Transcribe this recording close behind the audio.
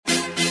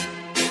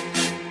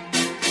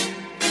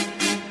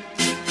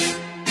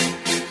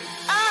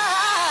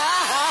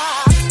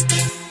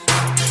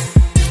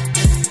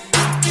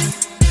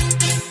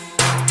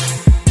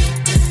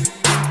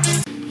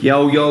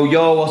Yo,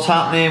 what's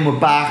happening? We're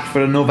back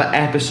for another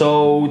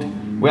episode.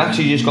 We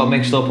actually just got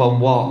mixed up on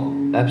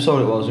what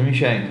episode it was, didn't we,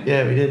 Shane?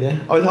 Yeah, we did, yeah.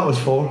 I thought it was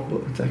 4,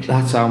 but it's actually...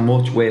 That's how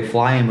much we're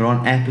flying. We're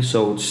on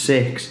episode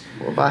 6.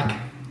 We're back.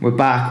 We're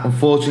back.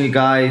 Unfortunately,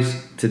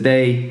 guys,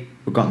 today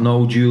we've got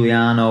no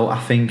Giuliano. I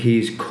think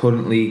he's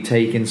currently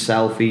taking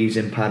selfies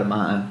in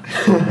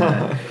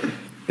Parramatta.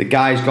 The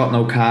guy's got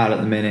no car at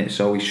the minute,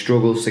 so he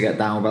struggles to get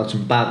down. We've had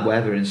some bad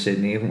weather in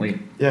Sydney, haven't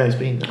we? Yeah, it's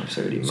been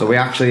absolutely So we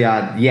actually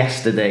had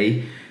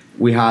yesterday,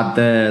 we had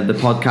the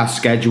podcast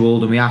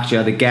scheduled, and we actually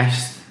had a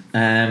guest,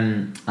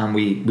 and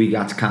we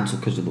had to cancel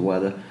because of the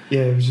weather.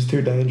 Yeah, it was just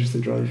too dangerous to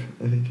drive,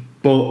 I think.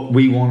 But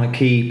we want to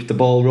keep the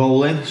ball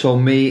rolling, so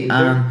me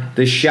and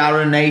the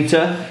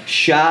Sharonator,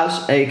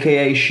 Shaz,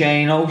 aka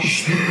Shano,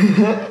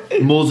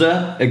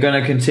 Muzza, are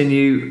going to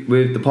continue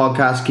with the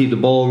podcast, keep the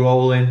ball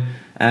rolling.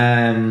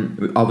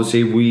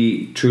 Obviously,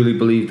 we truly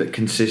believe that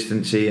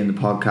consistency in the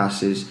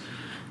podcast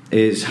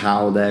is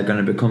how they're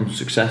going to become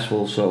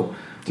successful. So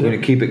we're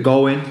going to keep it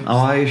going. How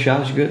are you,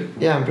 Shaz? You good?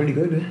 Yeah, I'm pretty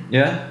good.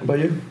 Yeah. How about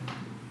you?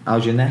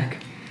 How's your neck?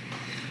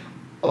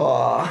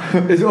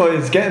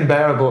 It's getting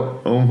better,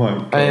 but oh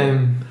my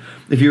god!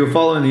 If you were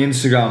following the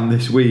Instagram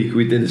this week,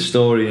 we did a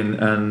story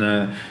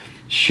and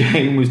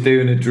Shane was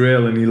doing a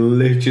drill and he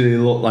literally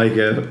looked like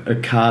a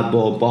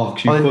cardboard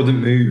box. You couldn't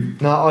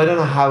move. No, I don't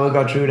know how I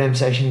got through them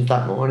sessions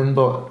that morning,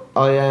 but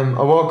I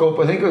woke up.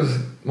 I think it was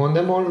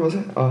Monday morning, was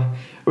it? I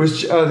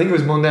think it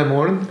was Monday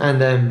morning,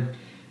 and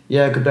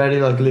I could barely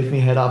lift my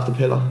head off the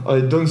pillow.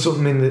 I'd done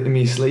something in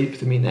my sleep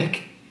to my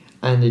neck,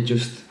 and it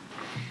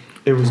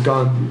was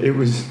gone. It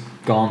was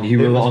gone. You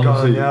were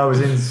honestly. Yeah, I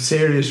was in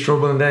serious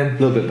trouble, and then a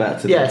little bit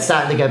better today. Yeah, it's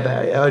starting to get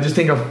better. I just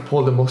think I've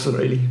pulled a muscle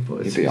really.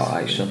 But you'll be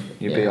alright, son.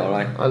 You'll be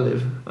alright. I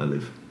live. I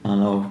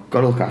know.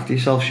 Got to look after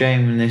yourself,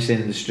 Shane, in this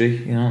industry.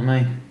 You know what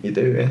I mean? You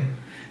do,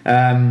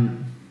 yeah.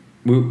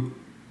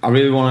 I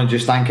really want to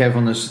just thank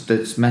everyone that's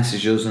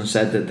messaged us and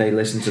said that they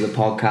listened to the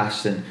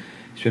podcast, and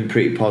it's been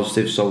pretty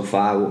positive so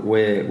far.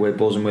 We're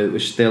buzzing with it. We're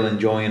still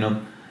enjoying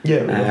them.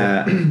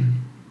 Yeah.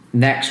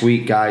 Next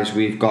week, guys,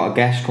 we've got a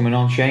guest coming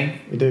on, Shane.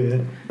 We do,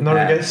 yeah.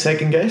 Another guest,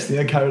 second guest,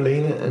 yeah,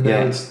 Carolina, and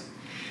now it's...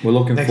 We're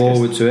looking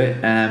forward to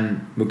it.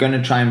 We're going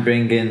to try and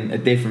bring in a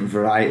different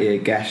variety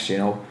of guests, you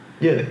know.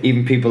 Yeah.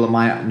 Even people that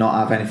might not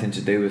have anything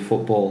to do with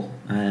football,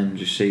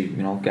 just see,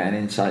 you know, get an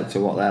insight to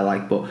what they're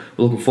like. But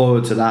we're looking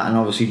forward to that, and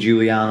obviously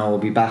Giuliano will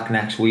be back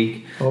next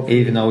week,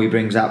 even though he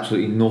brings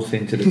absolutely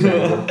nothing to the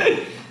table.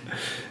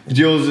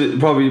 Jules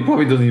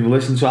probably doesn't even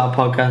listen to our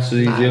podcast, does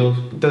he, Jules?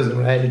 Doesn't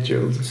really,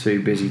 Jules.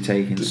 Too busy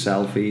taking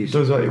selfies.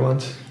 Does what he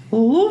wants.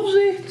 Loves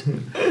it.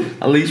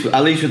 At least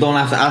we don't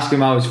have to ask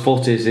him how his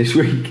foot is this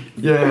week.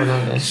 Yeah,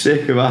 no.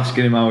 Sick of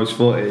asking him how his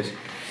foot is.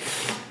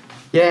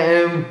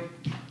 Yeah,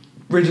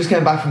 we just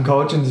came back from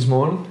coaching this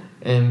morning.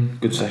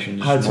 Good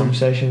sessions. Had some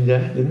sessions,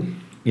 didn't we?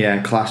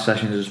 Yeah, class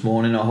sessions this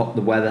morning. I hope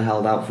the weather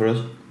held out for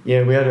us.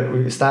 Yeah,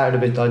 we started a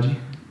bit dodgy.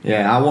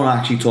 Yeah, I want to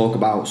actually talk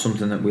about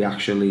something that we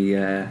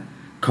actually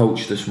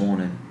coached this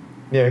morning.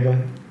 Yeah, go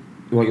ahead.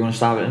 What, you want to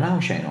start with it now,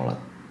 Shane, or like?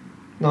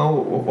 No,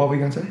 what were we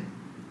going to say?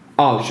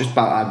 Oh, it's just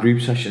about our group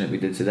session that we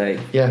did today.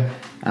 Yeah.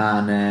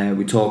 And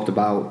we talked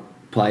about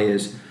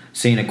players.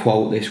 Seen a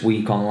quote this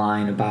week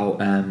online about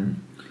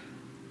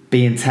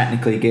being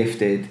technically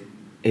gifted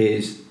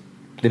is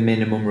the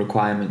minimum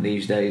requirement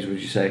these days, would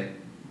you say?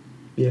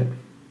 Yeah.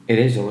 It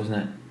is though, isn't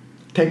it?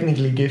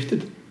 Technically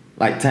gifted?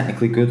 Like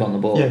technically good on the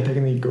ball? Yeah,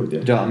 technically good, yeah.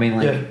 Do you know what I mean?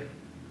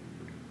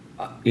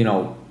 Like, you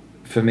know,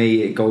 for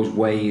me it goes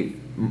way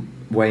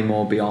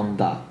more beyond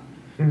that.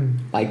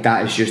 Like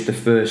that is just the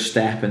first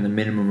step and the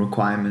minimum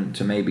requirement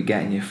to maybe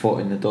getting your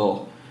foot in the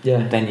door.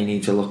 Yeah. Then you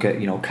need to look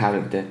at, you know,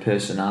 character,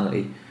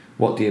 personality.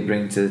 What do you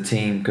bring to the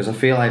team? Because I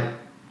feel like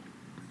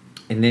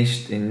in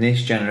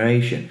this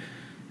generation,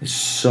 there's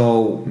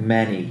so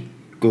many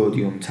good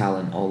young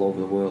talent all over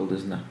the world,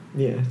 isn't there?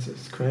 Yeah,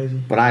 it's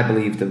crazy. But I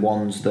believe the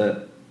ones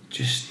that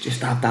just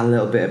have that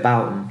little bit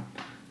about them,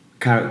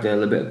 character, a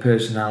little bit of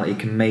personality,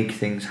 can make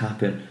things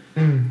happen,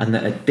 and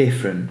that are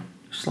different,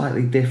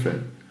 slightly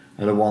different,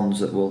 are the ones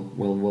that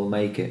will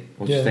make it.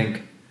 What do you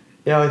think?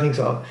 Yeah, I think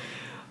so.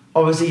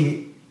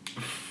 Obviously,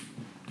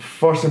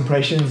 first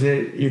impressions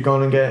that you're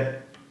gonna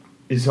get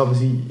is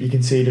obviously you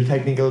can see their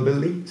technical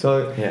ability.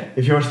 So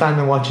if you're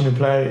standing watching a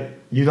player,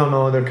 you don't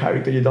know their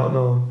character, you don't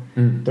know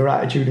their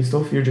attitude and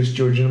stuff. You're just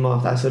judging them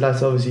off that. So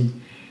that's obviously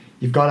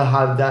you've got to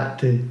have that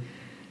to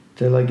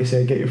like you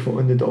said, get your foot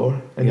in the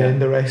door, and then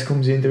the rest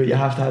comes into it. You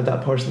have to have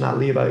that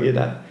personality about you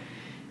that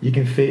you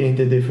can fit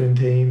into different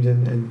teams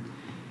and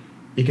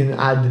you can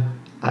add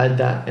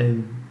that,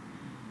 and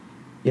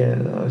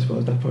I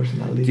suppose that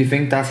personality. Do you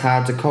think that's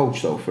hard to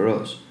coach though for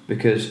us?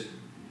 Because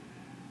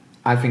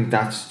I think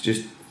that's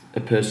just a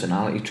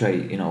personality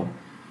trait, you know.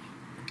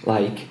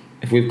 Like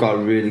if we've got a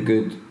really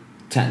good,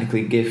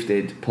 technically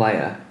gifted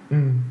player,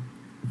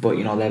 but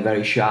you know they're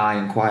very shy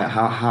and quiet,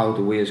 how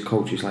do we as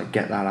coaches like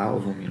get that out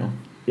of them, you know?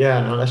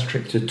 Yeah, no, that's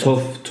tricky. It's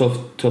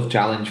a tough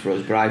challenge for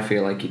us, but I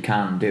feel like you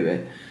can do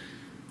it.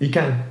 You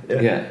can,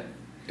 yeah.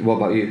 What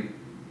about you?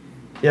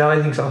 Yeah,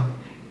 I think so.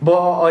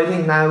 But I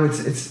think now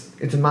it's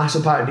it's a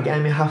massive part of the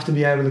game. You have to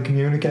be able to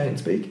communicate and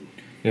speak.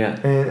 Yeah.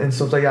 And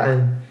stuff like that.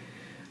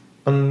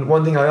 And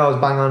one thing I always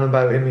bang on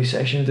about in my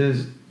sessions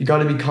is you got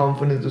to be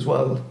confident as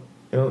well.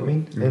 You know what I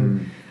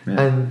mean?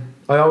 And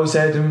I always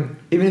say to them,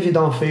 even if you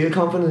don't feel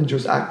confident,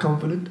 just act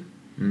confident.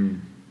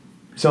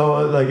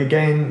 So like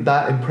again,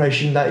 that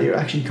impression that you're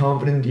actually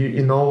confident,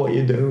 you know what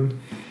you're doing,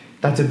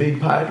 that's a big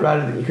part,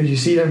 rather than, because you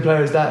see them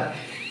players that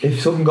if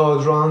something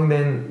goes wrong,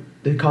 then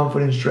the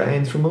confidence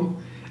drains from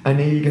them, and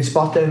then you can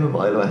spot them a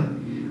mile away.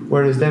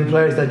 Whereas them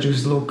players that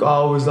just look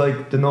always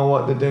like they know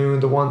what they're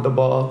doing, they want the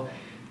ball,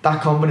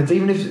 that confidence,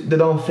 even if they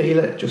don't feel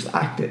it, just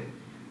act it,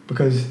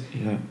 because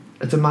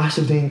it's a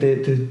massive thing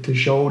to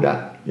show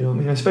that, you know what I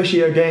mean?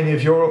 Especially again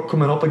if you're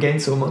coming up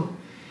against someone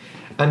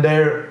and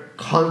they're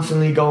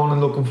constantly going and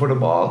looking for the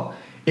ball,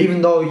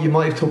 even though you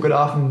might have took it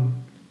off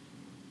them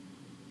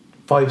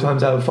 5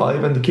 times out of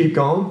 5 and they keep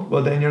going,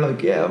 well then you're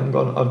like, yeah, I've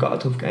got a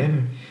tough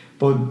game.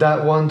 But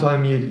that one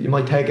time you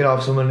might take it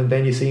off someone and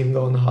then you see him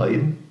going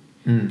hiding,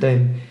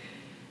 then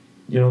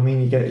you know what I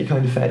mean, you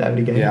kind of fed out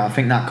again. Yeah, I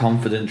think that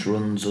confidence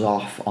runs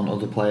off on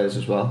other players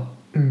as well.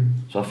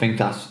 So I think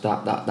that's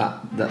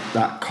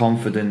that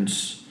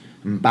confidence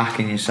and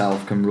backing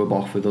yourself can rub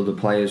off with other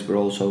players, but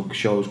also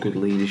shows good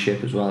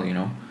leadership as well, you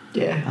know.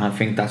 Yeah. And I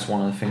think that's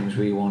one of the things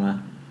we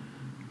wanna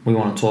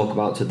talk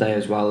about today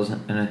as well,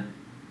 isn't it?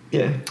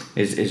 Yeah.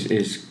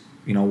 Is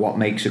you know what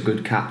makes a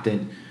good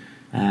captain.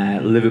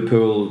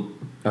 Liverpool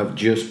have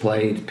just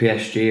played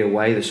PSG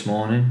away this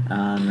morning,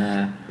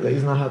 and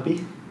He's not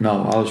happy.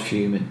 No, I was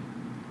fuming.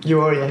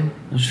 You are, yeah.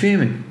 I was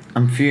fuming.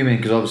 I'm fuming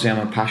because obviously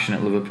I'm a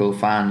passionate Liverpool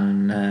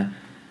fan, and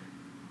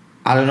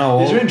I don't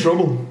know. You're in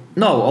trouble.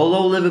 No,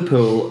 although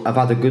Liverpool have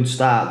had a good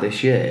start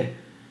this year,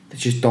 they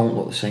just don't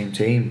look the same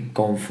team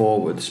going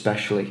forward.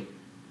 Especially,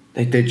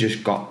 they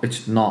just got.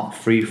 It's not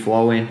free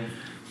flowing.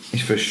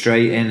 It's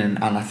frustrating, and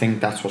I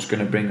think that's what's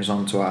going to bring us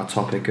on to our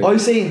topic.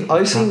 I've seen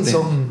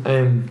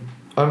something.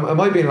 It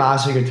might be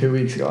last week or 2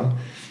 weeks ago,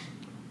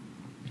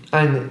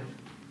 and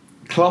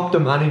Klopp, the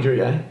manager,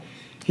 yeah.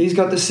 He's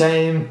got the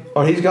same,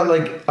 or he's got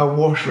like a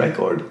worse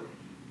record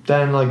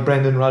than like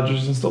Brendan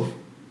Rodgers and stuff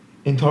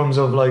in terms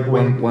of like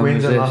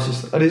wins and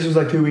losses. And this was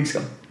like 2 weeks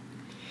ago,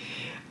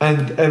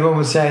 and everyone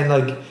was saying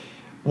like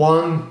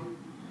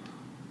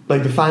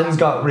the fans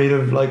got rid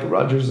of like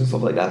Rodgers and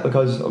stuff like that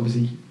because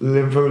obviously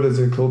Liverpool is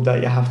a club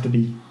that you have to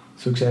be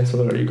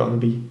successful or you're going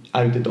to be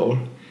out the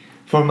door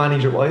for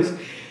manager wise.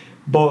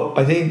 But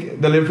I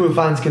think the Liverpool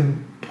fans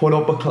can put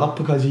up a Klopp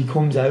because he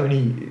comes out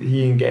and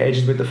he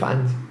engages with the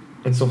fans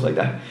and stuff like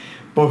that.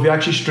 But if you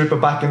actually strip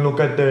it back and look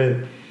at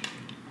the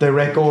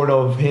record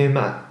of him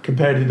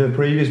compared to the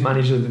previous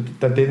managers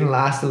that didn't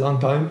last a long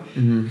time,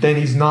 then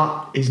he's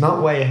not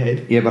way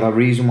ahead. Yeah, but a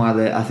reason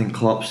why I think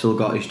Klopp still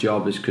got his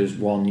job is because,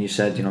 one, you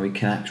said, you know, he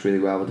connects really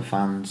well with the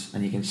fans,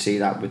 and you can see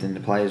that within the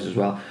players as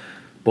well.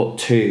 But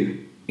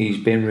two, he's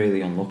been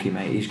really unlucky,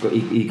 mate.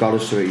 He got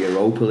us to a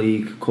Europa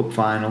League Cup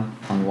final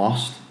and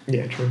lost.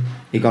 Yeah, true.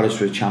 He got us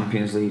to a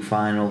Champions League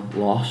final,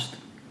 lost.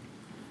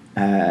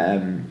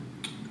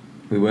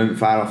 We weren't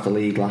far off the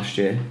league last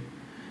year,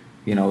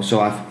 you know. So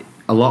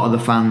a lot of the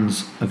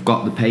fans have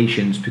got the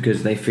patience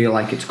because they feel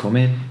like it's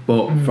coming.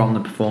 But from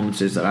the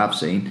performances that I've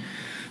seen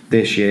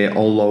this year,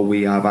 although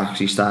we have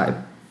actually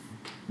started,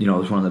 you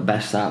know, it's one of the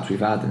best starts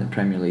we've had in the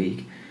Premier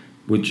League.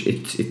 Which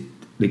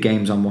the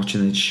games I'm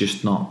watching, it's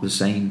just not the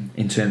same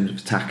in terms of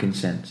attacking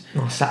sense.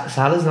 No,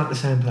 Salah's not the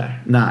same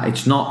player. Nah,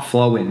 it's not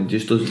flowing. It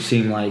just doesn't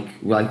seem like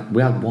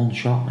we had one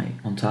shot, mate,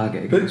 on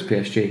target against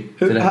PSG.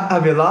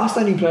 Have you lost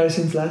any players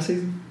since last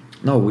season?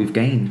 No, we've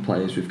gained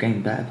players. We've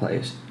gained better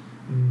players.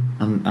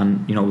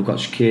 And you know, we've got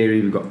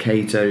Shaqiri, we've got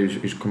Keita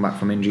who's come back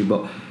from injury.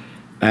 But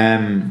I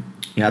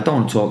don't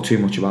want to talk too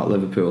much about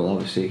Liverpool,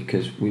 obviously,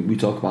 because we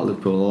talk about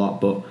Liverpool a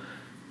lot. But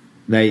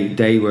they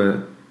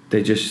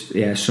just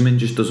something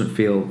just doesn't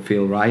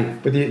feel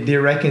right. But do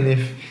you reckon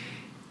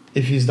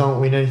if you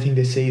don't win anything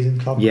this season,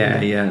 Klopp?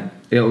 Yeah.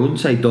 I wouldn't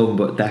say done,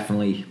 but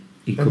definitely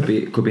he could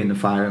be in the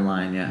firing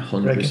line. Yeah,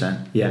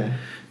 100%. Yeah,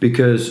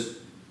 because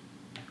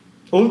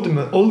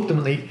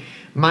ultimately,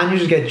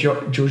 managers get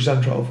judged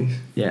on trophies.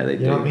 Yeah, they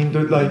do. You know what I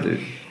mean? Like,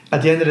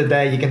 at the end of the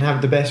day, you can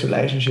have the best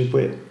relationship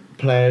with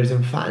players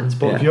and fans,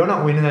 but if you're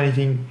not winning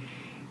anything,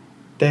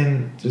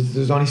 then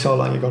there's only so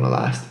long you're going to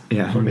last.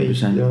 Yeah, 100%. For me,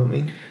 you know what I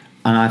mean?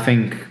 And I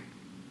think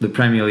the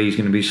Premier League is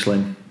going to be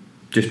slim,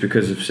 just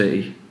because of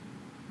City.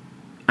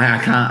 I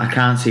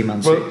can't see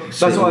Man City. Well,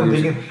 that's what I'm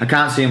thinking. I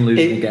can't see him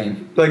losing a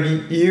game. Like,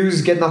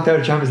 you get knocked out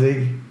of Champions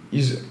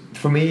League.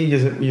 For me,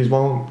 you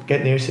won't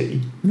get near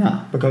City.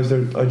 No, because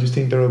I just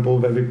think they're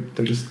above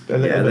they're just a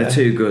little bit. They're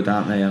too good,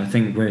 aren't they? And I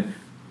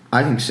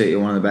think City are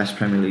one of the best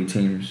Premier League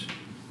teams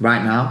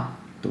right now.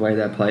 The way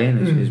they're playing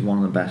is one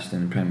of the best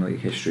in Premier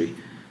League history.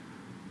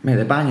 Mate,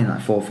 they're banging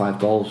like 4 or 5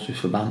 goals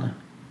just for banter.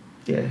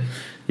 Yeah.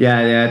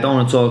 I don't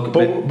want to talk.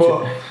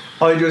 But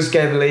I just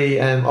gave Lee.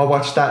 I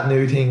watched that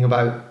new thing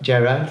about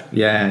Gerrard.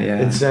 Yeah.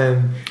 It's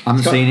I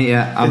haven't seen it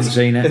yet. I haven't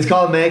seen it. It's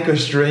called Make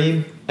Us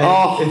Dream.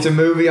 It's a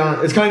movie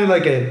on. It's kind of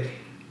like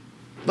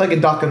a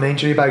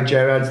documentary about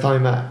Gerrard's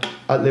time at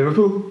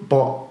Liverpool,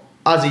 but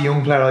as a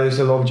young player, I used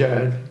to love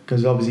Gerrard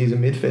because obviously he's a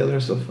midfielder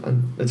and stuff,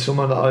 and it's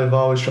someone that I've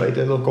always tried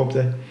to look up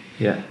to.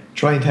 Yeah.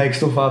 Try and take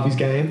stuff off his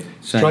game.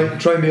 Same.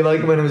 Try and be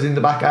like him when I was in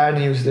the back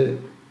garden.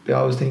 I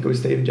always think it was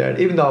Steven Gerrard,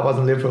 even though I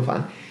wasn't a Liverpool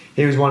fan.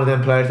 He was one of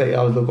them players that I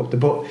always look up to.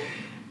 But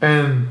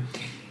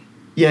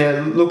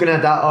yeah, looking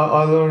at that,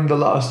 I learned a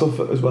lot of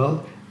stuff as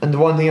well. And the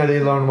one thing I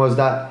did learn was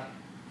that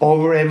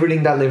over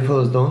everything that Liverpool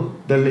has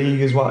done, the league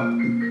is what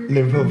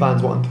Liverpool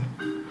fans want.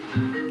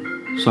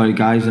 Sorry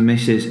guys, the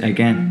misses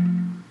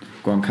again.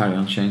 Go on, carry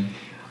on, Shane.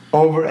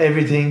 Over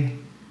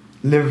everything,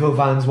 Liverpool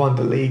fans want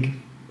the league.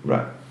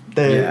 Right.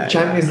 The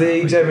Champions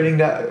Leagues, everything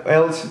that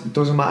else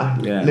doesn't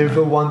matter. Yeah.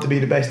 Liverpool want to be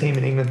the best team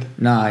in England.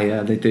 Nah,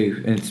 yeah, they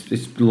do.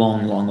 It's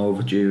long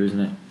overdue, isn't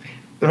it?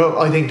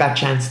 I think that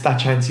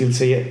chance you'll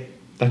see it.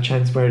 That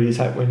chance where he's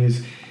at when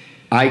he's.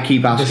 I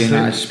keep asking.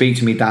 I speak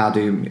to my dad,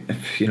 who,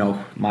 you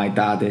know, my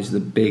dad is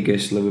the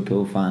biggest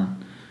Liverpool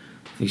fan.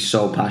 He's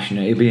so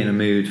passionate. He'll be in a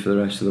mood for the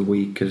rest of the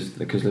week because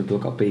Liverpool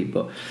got beat.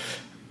 But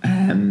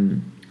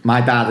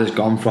my dad has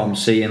gone from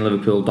seeing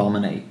Liverpool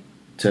dominate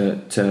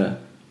to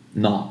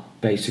not.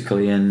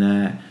 Basically, and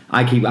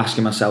I keep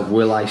asking myself,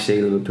 will I see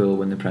Liverpool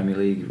win the Premier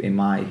League in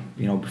my,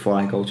 you know, before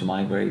I go to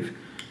my grave?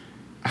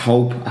 I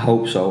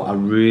hope so. I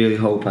really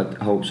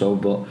hope so.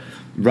 But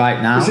right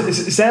now,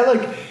 say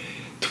like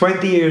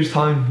 20 years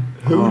time,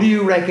 who do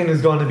you reckon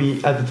is going to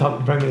be at the top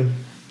of the Premier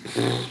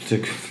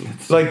League?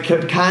 Like,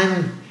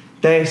 can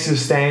they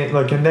sustain?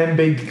 Like, can them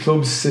big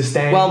clubs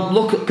sustain? Well,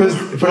 look, because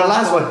for the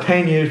last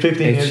 10 years,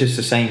 15 years, it's just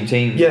the same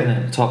team. Yeah,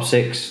 isn't it? Top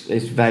six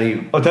is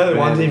very. I'll tell you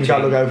one team you got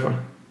to look out for.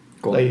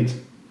 Leeds.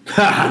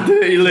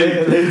 Dirty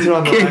Leeds. Leeds are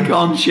on the Kick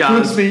on, Shaz.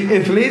 Trust me,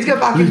 if Leeds get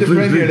back in the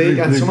Premier League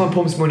and someone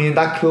pumps money in,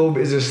 that club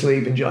is a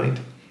sleeping giant.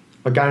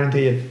 I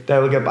guarantee you, they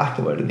will get back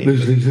to where they need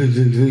to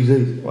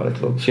be. What a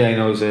club.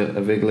 Shano's a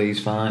big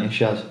Leeds fan, ain't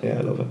he, Shaz? Yeah,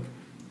 I love it.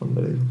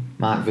 Unbelievable.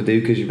 Mark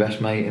Viduka's your best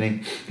mate,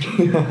 isn't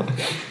he?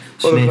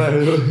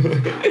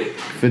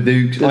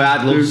 Viduka.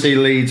 I'd love to see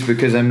Leeds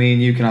because I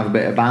mean you can have a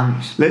bit of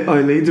bands.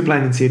 Leeds are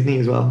playing in Sydney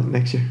as well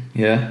next year.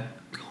 Yeah.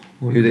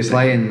 Who they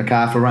playing?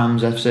 MacArthur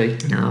Rams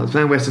FC? No, I was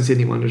playing Western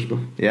Sydney Wanderers, but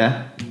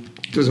yeah,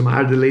 doesn't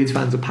matter. The Leeds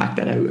fans will pack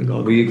that out and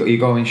go. Well, you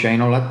going,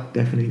 Shane, or lad?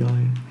 Definitely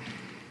going.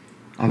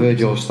 I've heard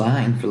you're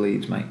starting for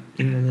Leeds, mate.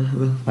 Yeah, no, I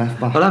will. Left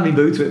back. I'll have my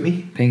boots with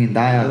me. Ping and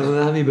Diaz.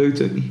 I'll have my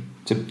boots with me.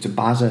 To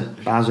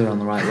Bazza on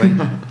the right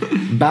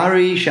way.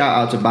 Barry, shout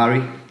out to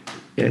Barry.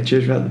 Yeah,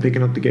 cheers for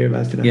picking up the gear,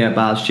 Baz, today. Yeah,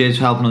 Baz, cheers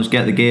for helping us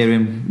get the gear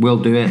in. We'll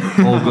do it.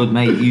 All good,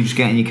 mate. You just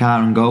get in your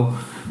car and go.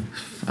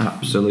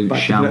 Absolute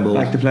shambles.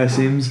 Back to play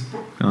Sims.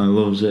 Oh, he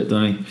loves it,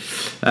 doesn't he?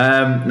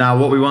 Now,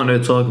 what we wanted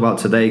to talk about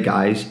today,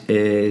 guys,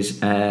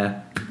 is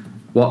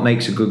what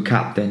makes a good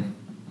captain.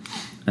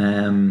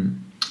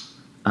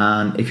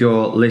 And if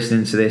you're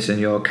listening to this and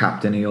you're a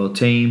captain of your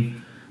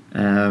team,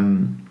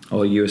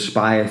 or you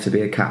aspire to be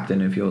a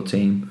captain of your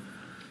team,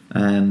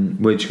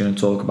 we're just going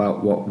to talk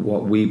about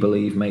what we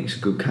believe makes a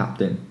good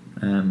captain.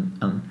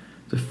 And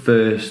the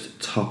first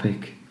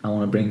topic I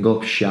want to bring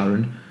up,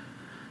 Sharon,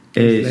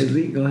 is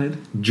Leslie, go ahead.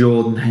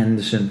 Jordan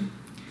Henderson.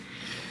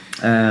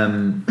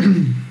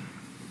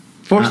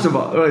 First of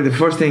all, right, the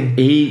first thing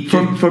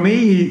for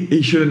me,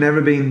 he should have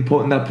never been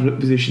put in that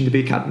position to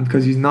be captain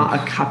because he's not a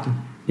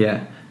captain.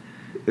 Yeah,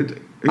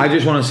 I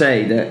just want to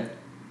say that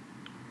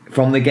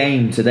from the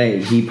game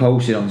today, he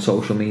posted on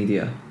social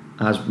media,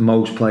 as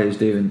most players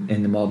do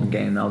in the modern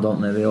game now,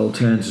 don't they? They all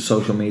turn to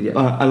social media.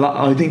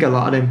 I think a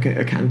lot of them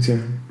accounts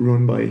are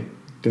run by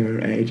their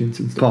agents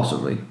and stuff.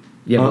 Possibly,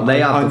 yeah, but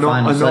they have the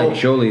final say.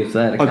 Surely, if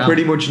they're the I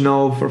pretty much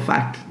know for a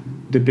fact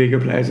the bigger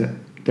players that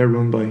they're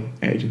run by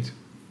agents.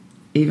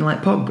 Even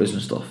like Pogba's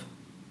and stuff.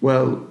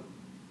 Well,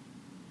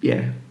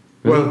 yeah.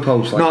 Well, he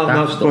posts like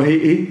that stuff. But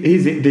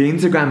he's the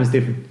Instagram is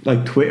different,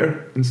 like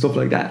Twitter and stuff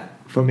like that.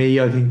 For me,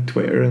 I think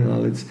Twitter and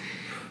all it's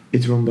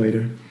run by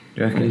their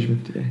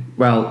management today.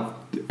 Well,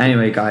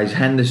 anyway, guys,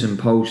 Henderson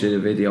posted a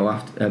video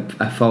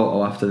a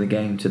photo after the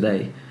game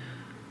today,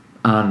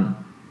 and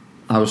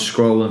I was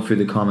scrolling through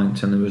the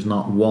comments, and there was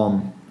not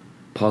one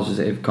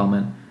positive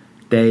comment.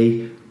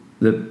 They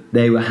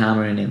were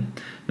hammering him.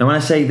 Now, when I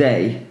say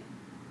they,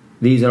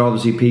 these are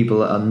obviously people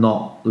that are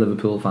not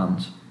Liverpool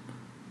fans.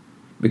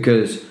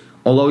 Because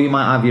although you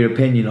might have your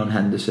opinion on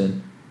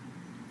Henderson,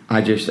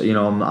 I just,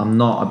 I'm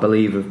not a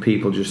believer of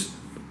people just,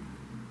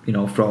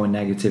 throwing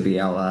negativity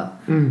out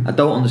there. I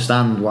don't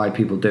understand why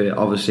people do it.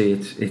 Obviously,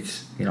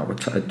 it's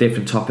a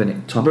different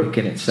topic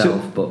in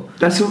itself. But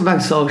that's something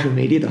about social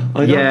media, though.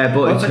 But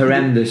it's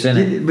horrendous, isn't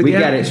it? We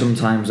get it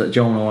sometimes at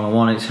Jonah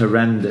 101. It's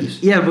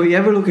horrendous. Yeah, but you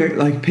ever look at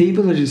like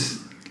people are just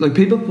like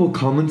people put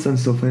comments and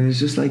stuff, and it's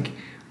just like,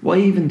 why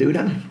even do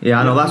that? Yeah,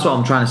 I know, that's what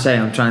I'm trying to say.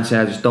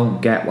 I just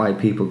don't get why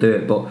people do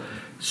it. But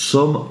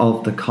some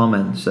of the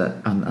comments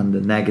and the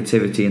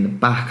negativity and the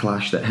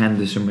backlash that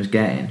Henderson was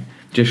getting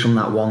just from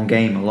that one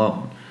game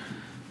alone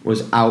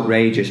was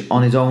outrageous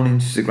on his own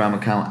Instagram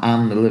account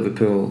and the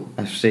Liverpool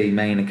FC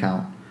main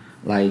account,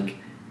 like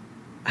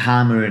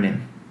hammering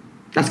him.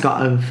 That's got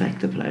to affect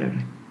the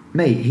player.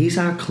 Mate, he's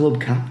our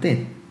club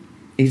captain.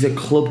 He's a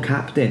club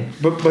captain.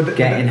 But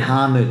getting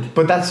hammered.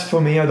 But that's for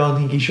me. I don't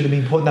think he should have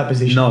been put in that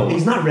position. No,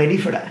 he's not ready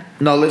for that.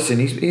 No, listen,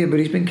 he's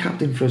been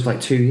captain for us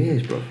like 2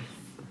 years, bro.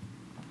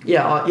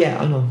 Yeah,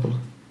 I know.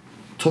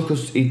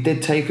 He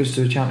did take us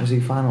to the Champions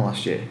League final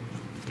last year.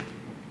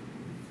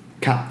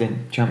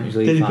 Captain, Champions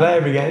League. Did he final. play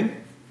every game?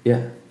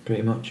 Yeah,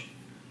 pretty much.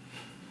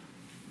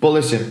 But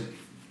listen,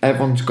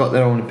 everyone's got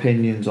their own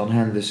opinions on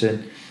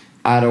Henderson.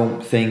 I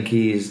don't think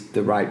he is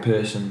the right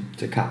person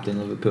to captain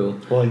Liverpool.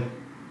 Why?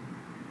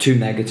 Too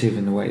negative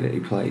in the way that he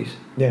plays.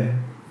 Yeah.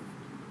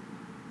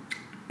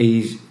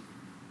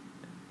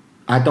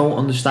 I don't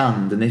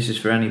understand, and this is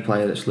for any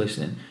player that's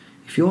listening,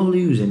 if you're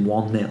losing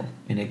 1-0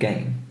 in a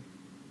game,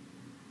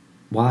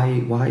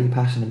 why are you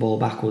passing the ball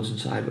backwards and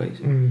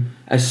sideways?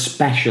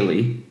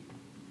 Especially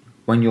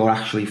when you're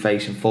actually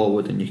facing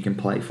forward and you can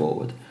play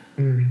forward.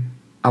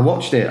 I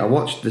watched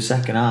the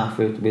second half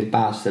with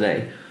Baz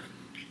today,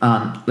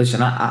 and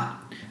listen, I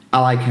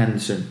like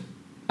Henderson.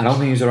 I don't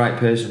think he's the right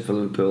person for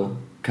Liverpool,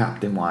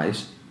 captain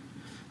wise.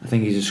 I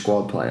think he's a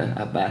squad player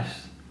at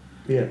best.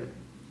 Yeah.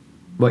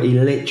 But he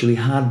literally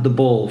had the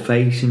ball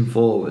facing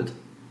forward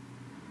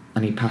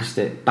and he passed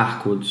it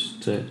backwards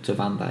to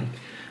Van Dijk.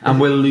 And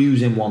we're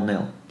losing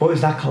 1-0. But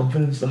is that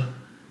confidence though?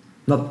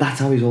 No, that's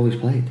how he's always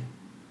played.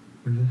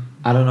 Mm-hmm.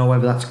 I don't know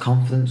whether that's a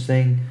confidence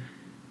thing.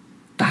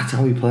 That's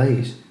how he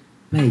plays.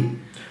 Mate.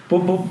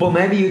 But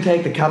maybe you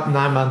take the captain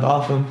armband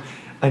off him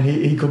and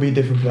he could be a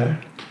different player.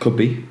 Could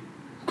be.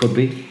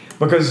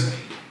 Because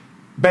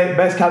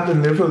best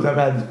captain Liverpool's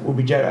ever had will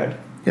be Gerrard.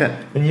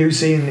 Yeah. And you'll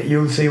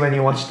see when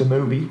you watch the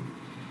movie,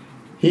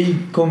 he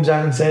comes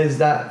out and says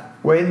that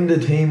when the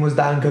team was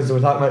down, because they were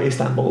talking about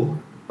Istanbul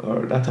or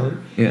that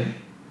time. Yeah.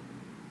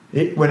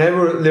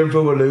 Whenever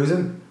Liverpool were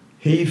losing,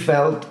 he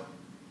felt,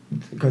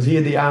 because he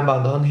had the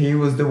armband on, he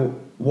was the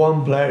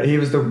one player, he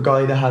was the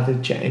guy that had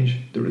to change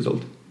the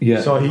result.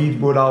 Yeah. So he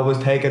would always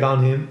take it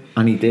on him.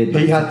 And he did.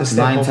 He had to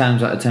step 9 up.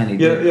 times out of 10 he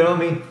did. You know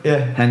what I mean? Yeah.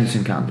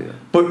 Henderson can't do it.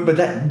 But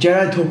that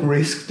Gerrard took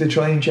risks to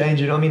try and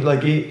change it. You know what I mean?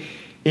 Like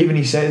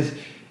he says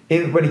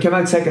when he came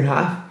out second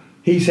half,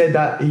 he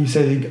said he's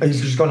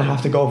just going to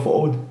have to go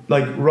forward.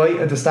 Like right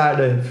at the start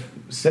of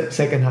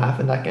second half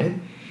in that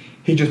game,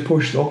 he just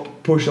pushed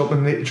up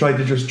and tried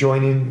to just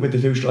join in with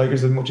the two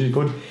strikers as much as he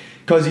could,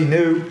 because he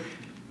knew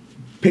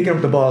picking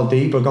up the ball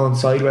deep or going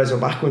sideways or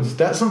backwards,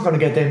 that's not going to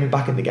get them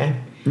back in the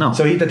game. No.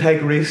 So he had to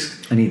take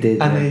risks, and he did,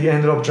 and he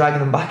ended up dragging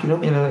them back. You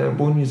know, and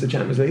won the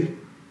Champions League.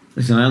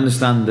 Listen, I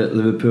understand that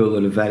Liverpool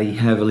are a very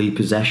heavily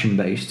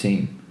possession-based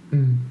team,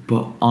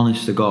 but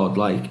honest to God,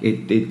 like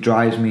it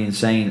drives me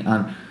insane,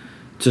 and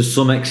to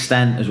some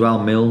extent as well,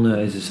 Milner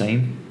is the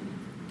same.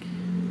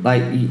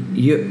 Like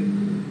you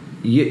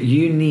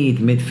need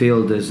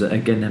midfielders that are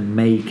gonna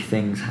make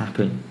things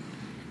happen,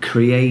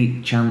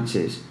 create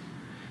chances,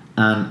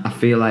 and I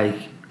feel like,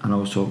 I know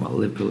I was talking about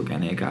Liverpool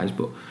again here, guys,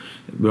 but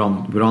we're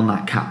on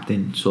that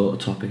captain sort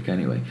of topic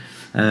anyway.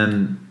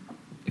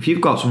 If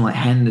you've got someone like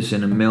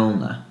Henderson and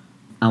Milner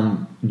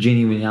and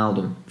Gini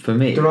Wijnaldum, for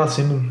me, they're all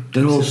similar.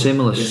 They're all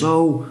similar. Yeah.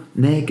 So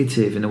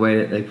negative in the way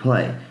that they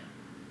play.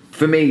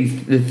 For me,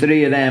 the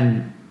three of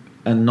them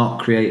are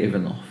not creative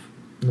enough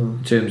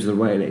in terms of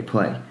the way they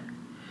play,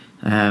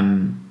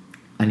 and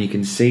you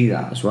can see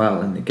that as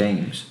well in the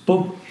games.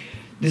 But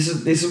this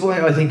is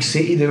why I think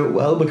City do it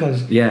well,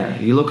 because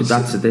you look at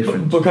that's the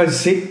difference.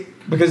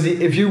 Because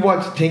if you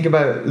think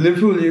about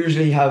Liverpool,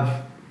 usually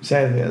have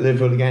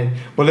Liverpool again,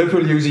 but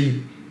Liverpool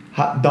usually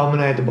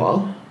dominate the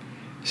ball.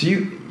 So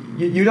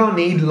you don't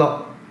need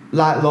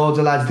loads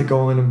of lads to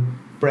go in and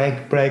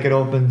break it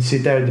up and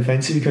sit there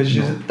defensive, because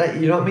you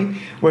know what I mean.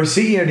 Where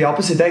City are the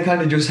opposite, they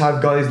kind of just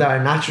have guys that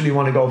are naturally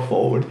want to go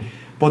forward,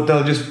 but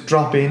they'll just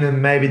drop in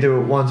and maybe do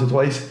it once or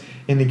twice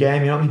in the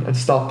game, you know what I mean, and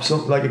stop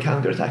something like a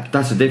counter attack.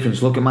 That's the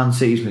difference. Look at Man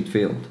City's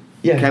midfield.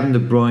 Yeah. Kevin De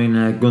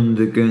Bruyne,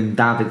 Gundogan,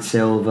 David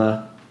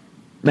Silva.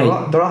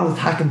 They're all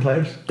attacking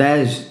players.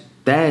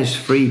 There's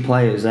 3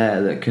 players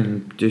there that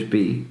can just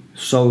be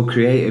so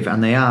creative,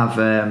 and they have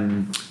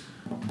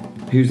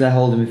who's their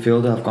holding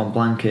midfielder? I've gone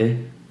blank here.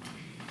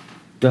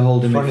 They're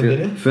holding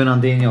midfielder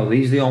Fernandinho.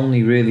 He's the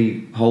only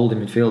really holding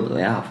midfielder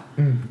they have.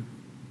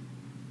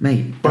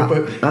 Mate,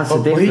 that's the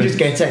difference. But he just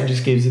gets it and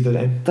just gives it to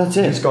them. That's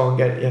it. Just go and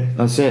get it. Yeah.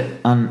 That's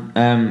it.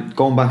 And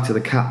going back to the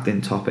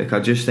captain topic, I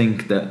just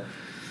think that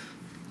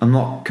I'm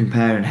not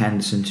comparing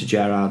Henderson to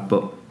Gerrard,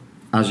 but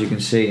as you can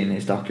see in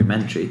his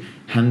documentary,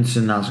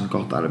 Henderson hasn't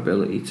got that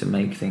ability to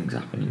make things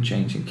happen and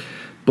change things.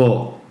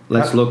 But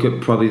let's look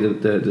at probably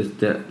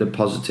the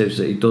positives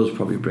that he does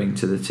probably bring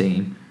to the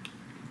team.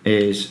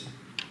 Is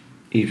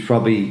he's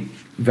probably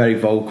very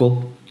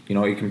vocal. You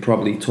know, he can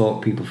probably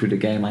talk people through the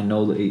game. I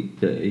know that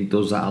he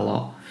does that a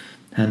lot.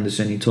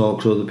 Henderson, he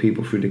talks other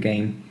people through the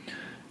game.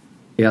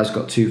 He has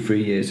got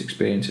 2-3 years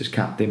experience as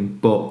captain,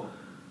 but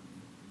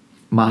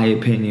my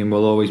opinion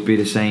will always be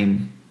the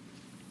same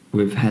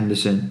with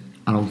Henderson.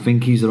 I don't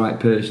think he's the right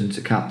person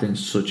to captain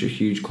such a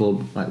huge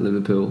club like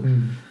Liverpool.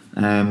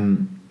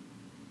 And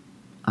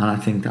I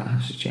think that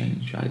has to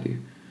change. I do.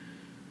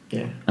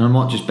 Yeah. And I'm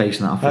not just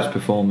basing that off his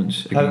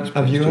performance.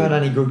 Have you had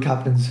any good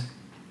captains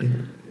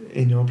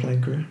in your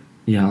playing career?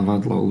 Yeah, I've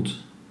had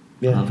loads.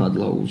 Yeah. I've had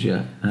loads,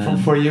 yeah.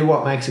 For you,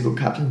 what makes a good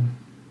captain?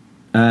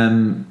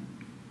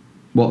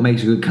 What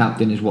makes a good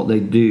captain is what they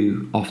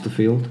do off the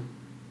field.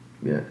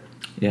 Yeah.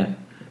 Yeah.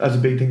 That's a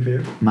big thing for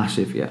you.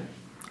 Massive, yeah.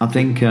 I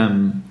think,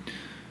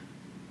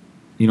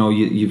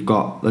 you've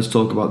got, let's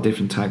talk about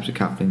different types of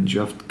captains.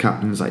 You have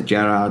captains like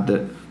Gerrard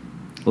that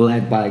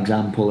led by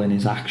example in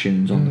his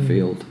actions on the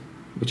field,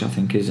 which I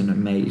think is an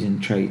amazing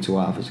trait to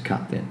have as a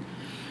captain.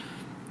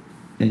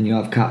 Then you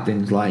have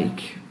captains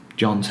like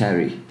John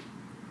Terry,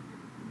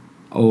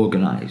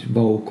 organised,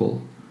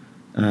 vocal,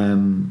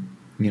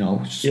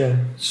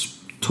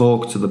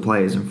 talk to the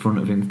players in front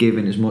of him,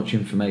 giving as much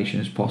information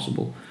as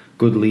possible,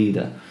 good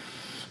leader.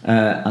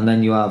 And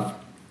then you have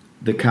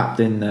the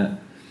captain that,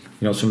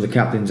 some of the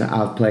captains that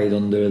I've played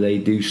under, they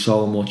do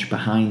so much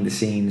behind the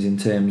scenes in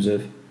terms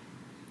of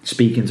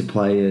speaking to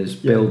players,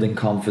 building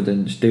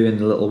confidence, doing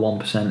the little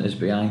 1%ers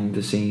behind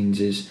the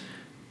scenes is,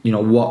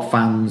 what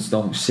fans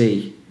don't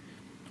see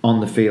on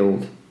the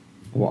field,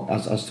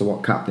 as to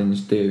what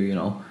captains do,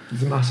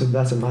 That's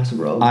a massive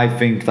role. I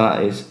think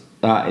that is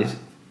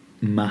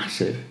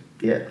massive.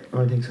 Yeah,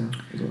 I think so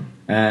as well.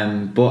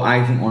 But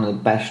I think one of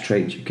the best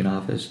traits you can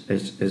have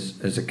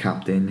as a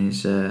captain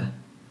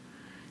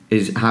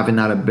is having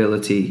that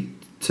ability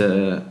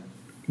to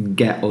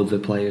get other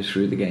players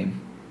through the game.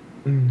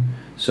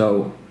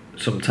 So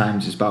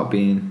sometimes it's about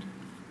being,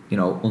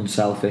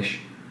 unselfish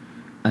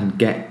and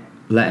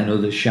letting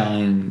others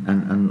shine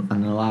and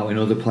allowing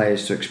other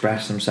players to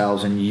express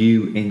themselves, and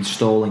you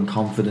installing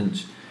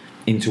confidence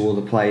into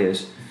other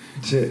players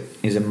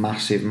is a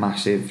massive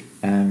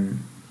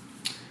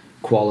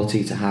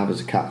quality to have as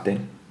a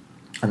captain.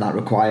 And that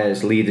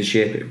requires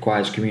leadership, it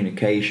requires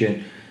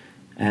communication,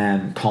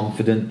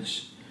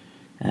 confidence,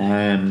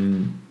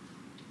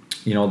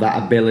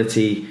 that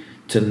ability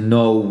to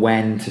know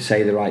when to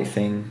say the right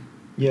thing.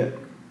 Yeah.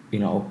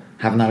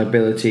 Having that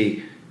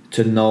ability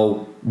to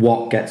know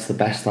what gets the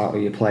best out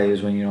of your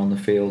players when you're on the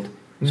field.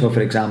 So for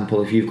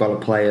example, if you've got a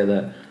player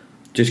that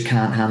just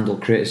can't handle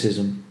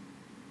criticism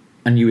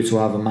and you were to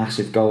have a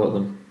massive go at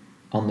them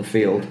on the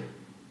field,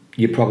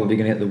 you're probably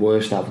going to get the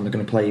worst out of them. They're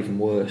going to play even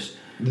worse.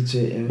 That's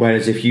it, yeah.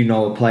 Whereas if you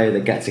know a player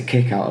that gets a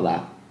kick out of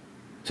that,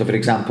 so for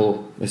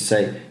example, let's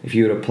say if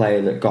you were a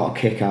player that got a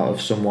kick out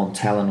of someone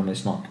telling them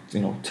it's not,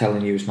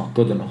 telling you it's not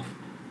good enough,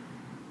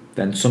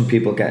 then some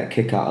people get a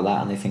kick out of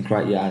that and they think,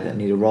 right, yeah, I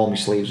need to roll my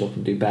sleeves up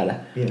and do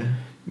better. Yeah.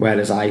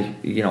 Whereas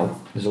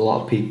there's a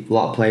lot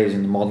of players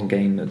in the modern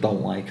game that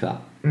don't like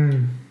that.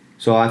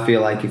 So I feel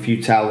like if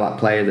you tell that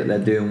player that they're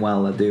doing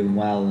well,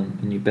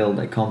 and you build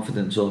their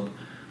confidence up,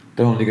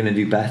 they're only going to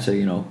do better,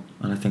 and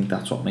I think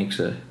that's what makes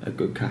a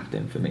good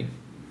captain for me.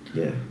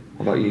 Yeah.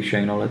 What about you,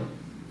 Shane Oled?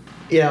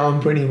 Yeah, I'm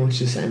pretty much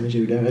the same as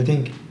you there. I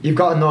think you've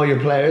got to know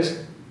your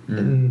players,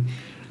 and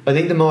I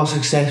think the most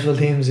successful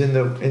teams in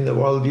the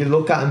world, you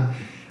look at them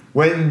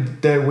when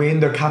they win,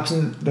 their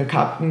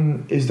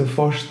captain is the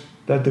first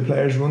that the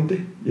players run to.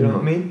 You know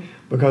what I mean?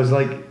 Because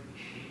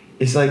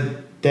it's like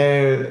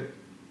they're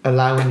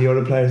allowing the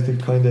other players to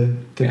kind of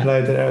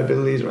play to their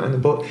abilities around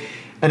them. But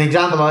an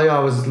example I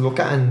always look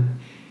at, and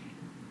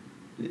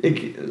you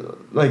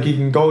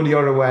can go the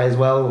other way as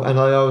well, and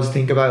I always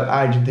think about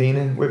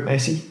Argentina with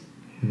Messi,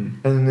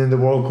 and in the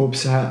World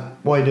Cups,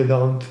 why they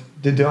don't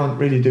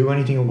really do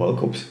anything in World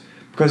Cups.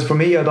 Because for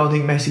me, I don't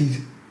think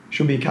Messi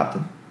should be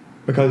captain,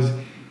 because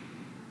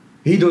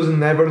he doesn't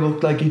never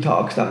look like he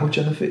talks that much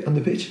on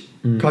the pitch,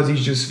 because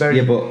he's just very...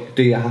 Yeah, but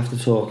do you have to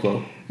talk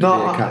though? No,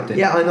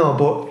 I know,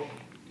 but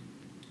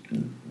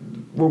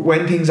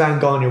when things aren't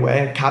going your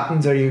way,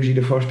 captains are usually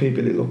the first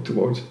people you look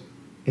towards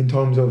in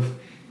terms of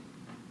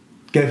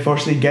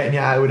firstly getting you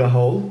out of the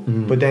hole,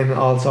 but then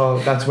also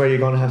that's where you're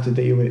going to have to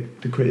deal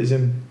with the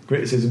criticism,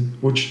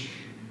 which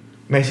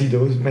Messi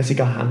does. Messi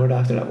got hammered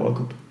after that World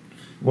Cup.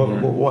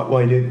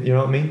 Why did, you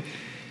know what I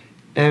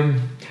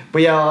mean?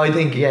 But yeah, I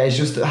think it's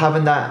just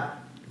having that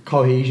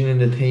cohesion in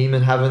the team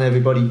and having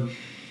everybody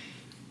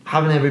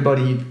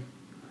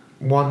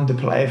wanting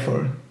to play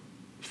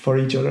for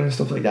each other and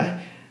stuff like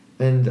that.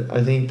 And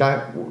I think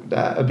that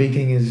a big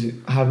thing is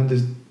having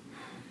this,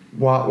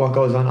 what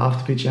goes on off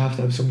the pitch. You have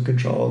to have some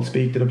control,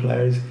 speak to the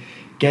players,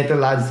 get the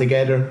lads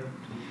together,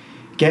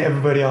 get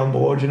everybody on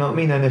board, you know what I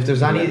mean? And if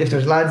there's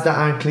lads that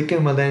aren't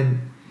clicking, well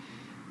then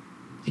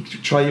you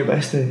try your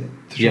best to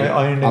try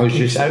iron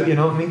it out, you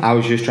know what I mean? I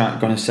was just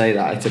going to say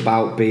that it's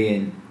about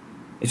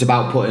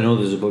putting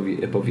others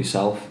above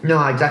yourself.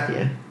 No, exactly,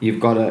 yeah. You've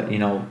got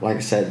to, like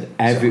I said,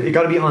 you've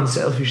got to be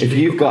unselfish. If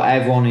you've got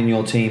everyone in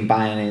your team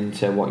buying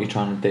into what you're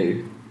trying to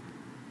do,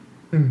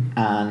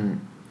 and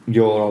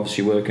you're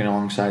obviously working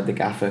alongside the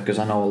gaffer, because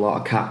I know a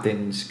lot of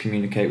captains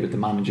communicate with the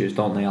managers,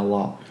 don't they, a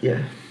lot?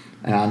 Yeah.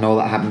 I know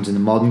that happens in the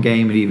modern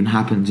game, it even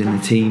happens in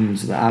the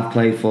teams that I've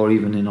played for,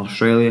 even in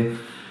Australia.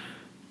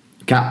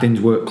 Captains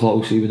work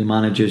closely with the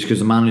managers because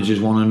the managers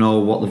want to know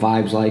what the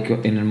vibe's like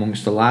in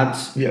amongst the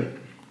lads. Yep.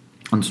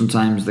 And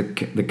sometimes the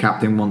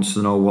captain wants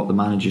to know what the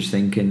manager's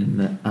thinking,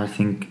 and I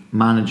think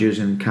managers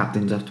and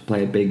captains have to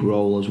play a big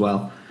role as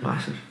well.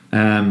 Massive.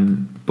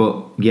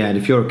 But yeah,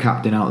 if you're a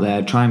captain out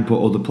there, try and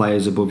put other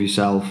players above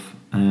yourself.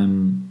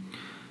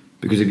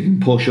 Because if you can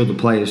push other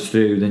players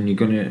through, then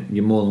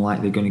you're more than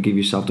likely going to give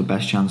yourself the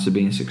best chance of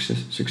being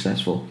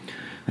successful.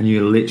 And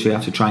you literally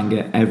have to try and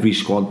get every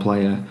squad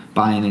player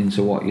buying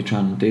into what you're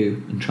trying to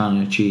do and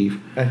trying to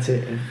achieve. That's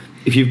it. Yeah.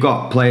 If you've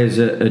got players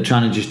that are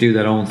trying to just do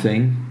their own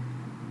thing,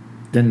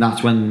 then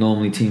that's when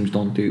normally teams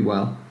don't do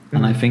well.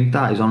 And I think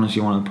that is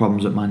honestly one of the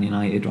problems at Man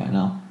United right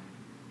now.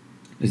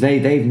 Is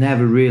they've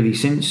never really,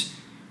 since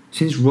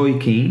Roy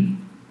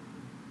Keane,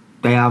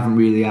 they haven't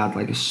really had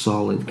like a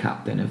solid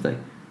captain, have they?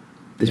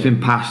 There's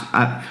been past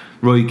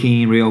Roy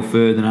Keane, Rio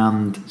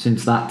Ferdinand,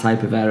 since that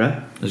type of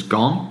era has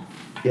gone.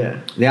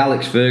 Yeah. The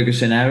Alex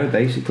Ferguson era,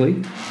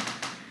 basically.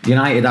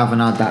 United haven't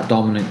had that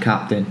dominant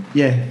captain.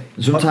 Yeah.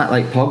 Sometimes,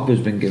 like Pogba's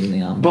been given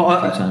the arm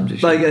a few times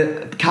this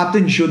year. A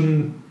captain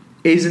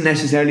isn't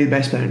necessarily the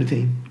best player in the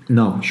team.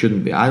 No, it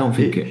shouldn't be. I don't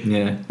think it.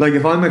 Yeah. Like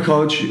if I'm a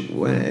coach,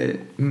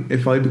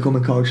 if I become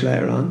a coach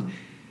later on,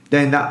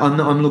 then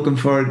I'm looking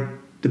for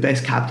the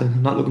best captain.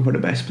 I'm not looking for the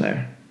best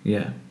player.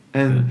 Yeah.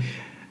 And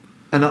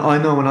I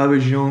know when I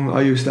was young,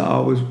 I used to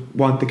always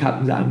want the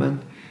captain's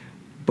armband.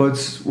 But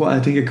what I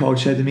think a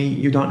coach said to me,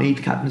 you don't need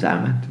the captain's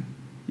armband.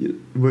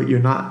 You're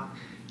not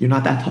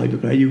that type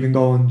of player. You can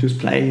go and just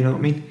play. You know what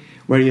I mean?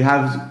 Where you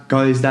have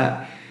guys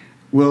that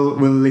will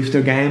lift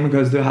their game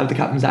because they have the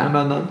captain's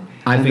armband on.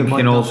 I think you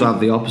can also have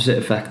the opposite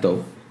effect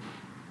though.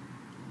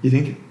 You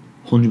think?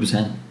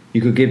 100%.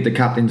 You could give the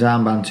captain's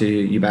armband to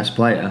your best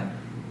player,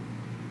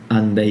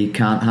 and they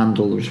can't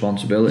handle the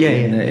responsibility,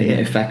 and it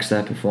affects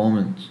their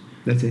performance.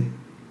 That's it.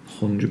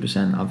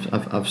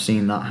 100%. I've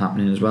seen that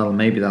happening as well, and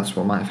maybe that's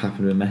what might have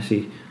happened with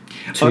Messi.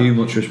 Too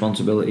much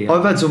responsibility.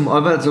 I've had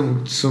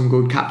some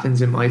good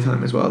captains in my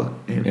time as well.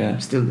 Yeah.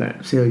 Still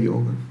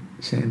young,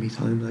 semi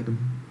time, like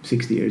I'm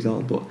 60 years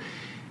old, but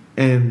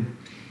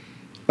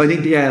I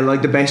think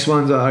like the best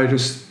ones are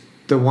just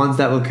the ones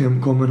that will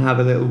come and have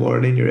a little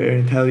word in your ear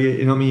and tell you,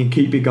 you know what I mean,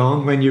 keep it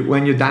going. When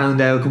you're down,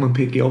 they'll come and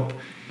pick you up.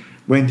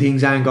 When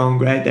things aren't going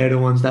great, they're the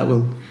ones that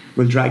will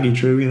drag you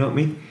through, you know what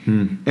I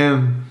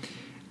mean?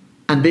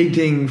 And big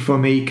thing for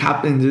me,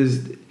 captains,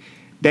 is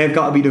they've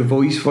got to be the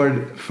voice for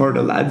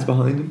the lads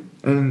behind them,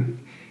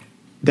 and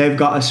they've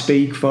got to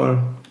speak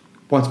for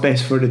what's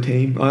best for the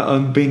team.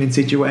 I've been in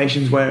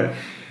situations where,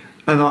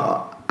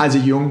 as a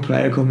young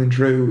player coming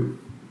through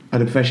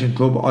at a professional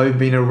club, I've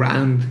been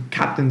around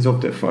captains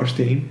of the first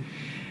team,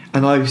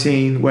 and I've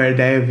seen where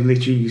they've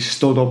literally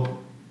stood up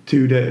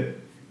to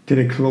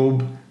the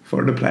club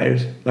for the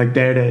players. Like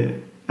that's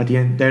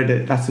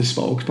the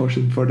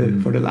spokesperson for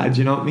the lads.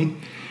 You know what I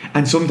mean?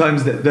 And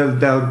sometimes they'll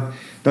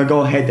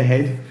go head to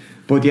head,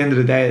 but at the end of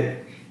the day,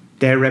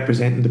 they're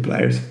representing the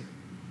players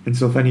and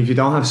stuff. And if you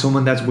don't have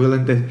someone that's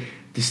willing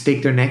to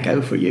stick their neck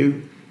out for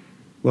you,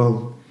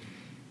 well,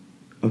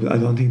 I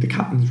don't think the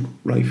captain's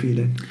right for you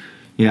then.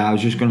 Yeah, I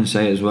was just going to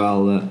say as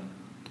well that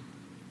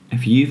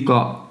if you've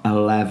got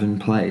 11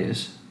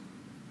 players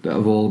that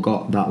have all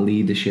got that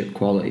leadership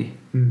quality,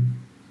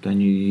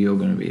 then you're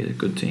going to be a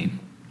good team.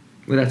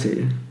 Well, that's it.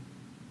 Yeah.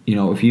 You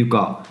know, if you've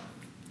got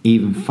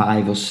even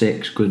 5 or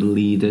 6 good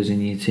leaders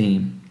in your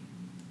team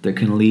that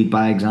can lead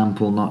by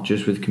example, not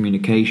just with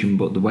communication,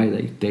 but the way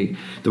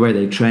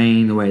they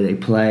train, the way they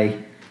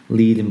play,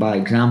 leading by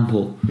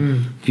example.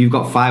 If you've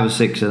got 5 or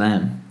 6 of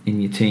them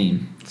in your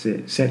team, that's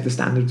it. Set the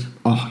standards.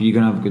 Oh, you're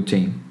gonna have a good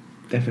team.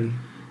 Definitely.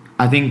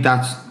 I think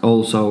that's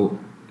also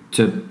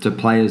to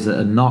players that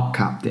are not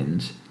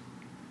captains,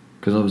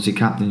 because obviously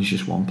captain's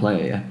just one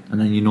player, yeah?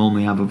 And then you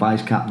normally have a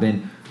vice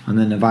captain, and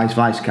then a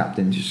vice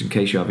captain just in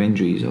case you have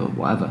injuries or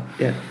whatever.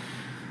 Yeah.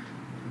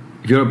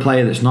 If you're a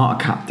player that's not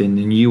a captain,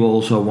 then you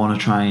also want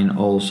to try and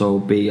also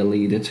be a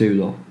leader too,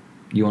 though.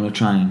 You want to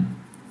try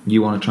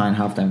and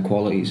have them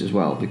qualities as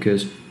well,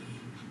 because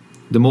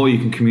the more you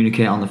can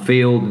communicate on the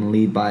field and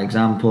lead by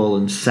example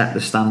and set the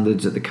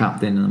standards that the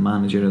captain and the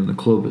manager and the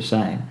club are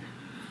setting,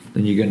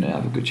 then you're going to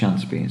have a good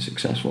chance of being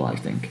successful, I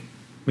think.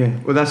 Yeah,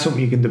 well, that's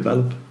something you can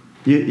develop.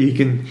 You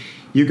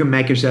can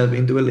make yourself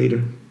into a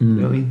leader. You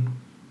know what I mean?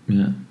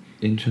 Yeah,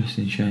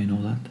 interesting, Shane,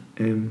 all that.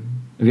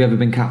 Have you ever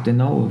been captain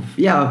though?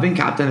 Yeah, I've been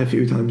captain a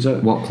few times.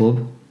 What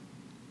club?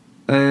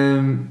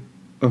 I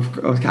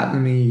was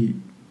captain me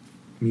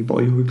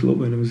boyhood club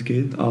when I was a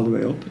kid, all the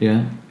way up.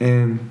 Yeah.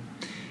 And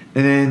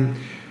then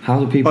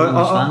how do people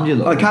understand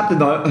you? I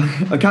captained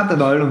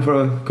Ireland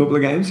for a couple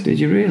of games. Did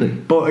you really?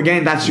 But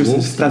again, that's just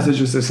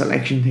a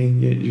selection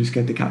thing. You just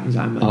get the captain's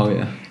armband. Oh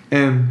yeah.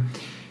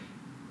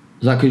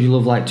 Is that because you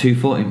love like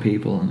 2-footing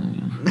people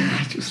and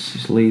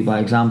just lead by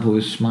example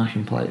with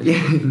smashing players?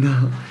 Yeah,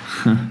 no.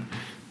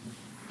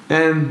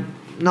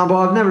 No, but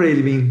I've never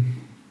really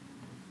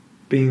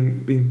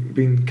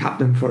been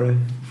captain for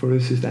a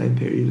sustained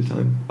period of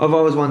time. I've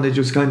always wanted to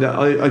just kind of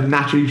I'd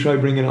naturally try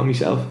bringing it on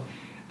myself,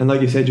 and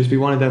like you said, just be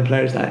one of them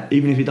players that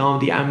even if you don't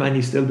have the armband,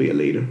 you still be a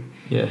leader.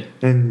 Yeah.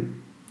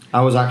 And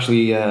I was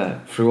actually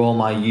through all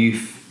my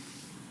youth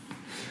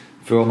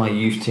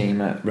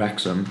team at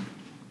Wrexham,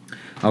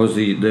 I was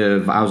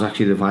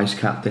actually the vice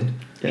captain.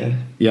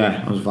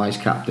 Yeah. I was vice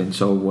captain.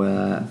 So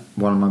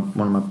one of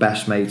my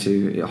best mates,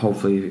 who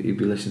hopefully he'll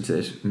be listening to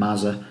this,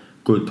 Mazza,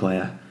 good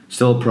player,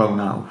 still a pro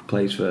now,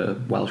 plays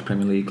for Welsh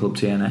Premier League club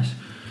TNS.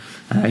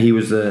 He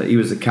was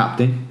the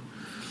captain,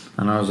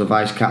 and I was the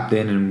vice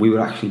captain, and we were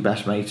actually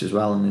best mates as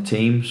well in the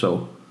team.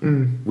 So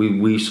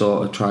we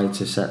sort of tried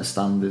to set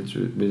standards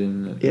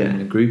within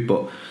the group.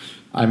 But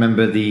I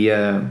remember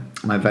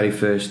my very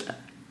first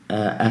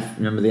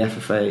remember the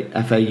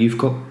FA Youth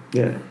Cup.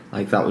 Yeah.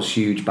 Like that was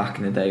huge back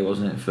in the day,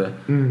 wasn't it? For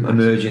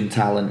emerging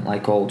talent,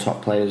 like all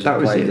top players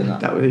that played in that.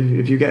 That was,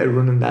 if you get a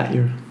run in that,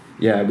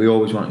 we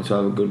always wanted to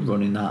have a good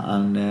run in that,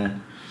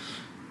 and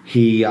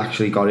he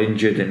actually got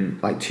injured in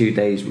like 2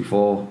 days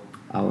before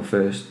our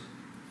first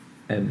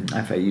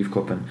FA Youth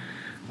Cup, and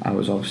I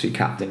was obviously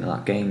captain of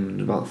that game. It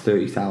was about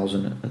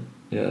 30,000.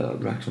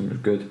 Wrexham was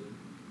good.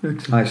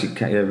 Excellent. I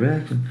actually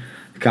Wrexham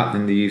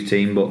captain the youth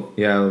team, but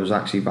I was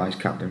actually vice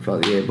captain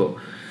throughout the year. But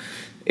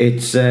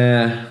it's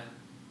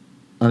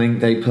I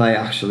think they play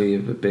actually a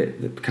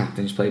bit. The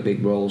captains play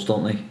big roles,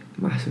 don't they?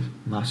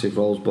 Massive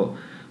roles. But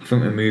I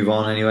think we move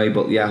on anyway.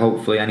 But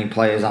hopefully any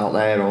players out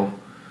there or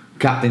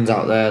captains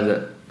out there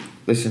that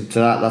listen to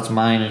that's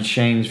mine and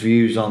Shane's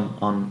views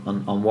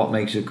on what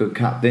makes a good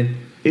captain.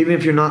 Even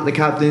if you're not the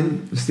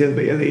captain, still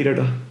be a leader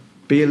though.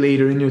 Be a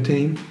leader in your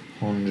team.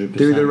 100%.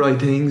 Do the right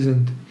things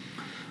and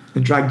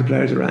drag the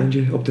players around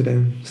you up to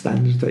them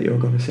standards that you're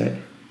going to set.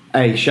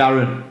 Hey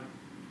Sharon,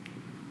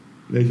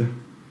 Lisa,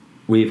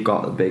 we've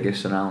got the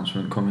biggest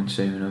announcement coming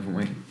soon, haven't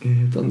we?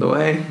 Yeah, it's on the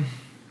way.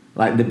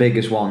 Like the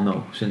biggest one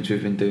though, since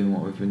we've been doing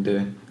what we've been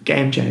doing.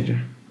 Game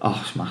changer. Oh,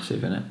 it's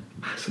massive, isn't it?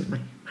 Massive,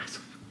 mate.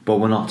 Massive. But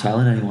we're not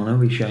telling anyone, are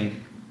we,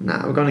 Shane?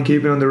 Nah, we're going to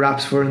keep it under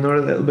wraps for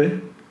another little bit,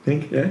 I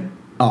think, yeah?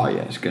 Oh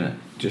yeah, it's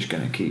just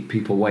gonna keep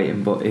people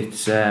waiting, but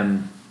it's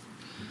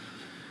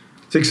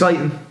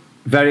exciting.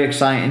 Very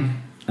exciting.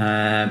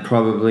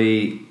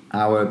 Probably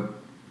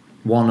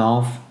one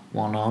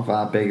of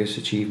our biggest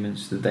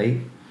achievements to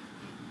date,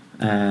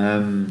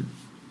 and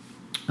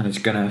it's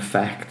going to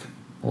affect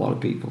a lot of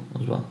people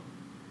as well.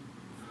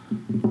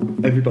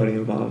 Everybody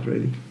involved,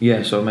 really.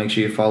 Yeah, so make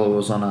sure you follow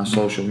us on our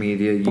social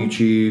media,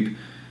 YouTube.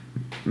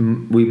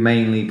 We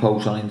mainly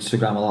post on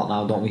Instagram a lot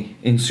now, don't we?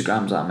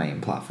 Instagram's our main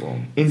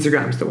platform.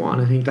 Instagram's the one.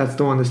 I think that's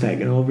the one that's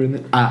taken over, isn't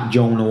it? At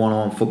Jonah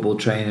 101 Football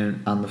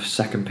Training, and the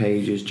second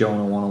page is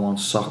Jonah 101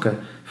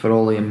 Soccer for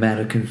all the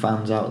American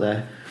fans out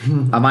there.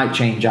 I might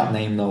change that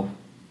name though.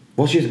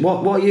 What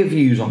are your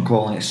views on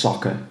calling it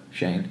soccer,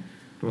 Shane?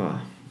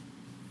 Well,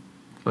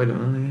 I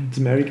don't know. Yeah. It's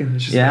American.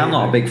 It's just I'm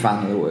not a big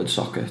fan of the word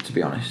soccer, to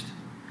be honest.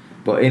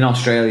 But in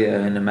Australia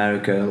and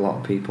America, a lot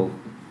of people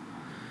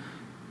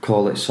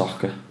call it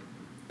soccer.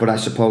 But I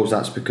suppose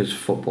that's because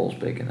football's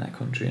big in their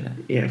country,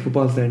 innit? Yeah,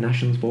 football's their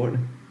national sport.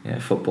 Yeah,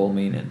 football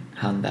meaning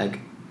hand egg.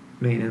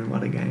 Meaning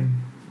what a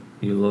game.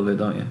 You love it,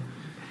 don't you?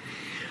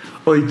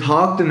 Oh, you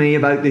talked to me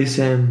about this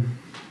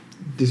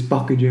this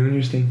Boca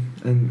Juniors thing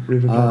and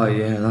River Plate. Oh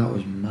yeah, that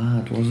was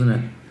mad, wasn't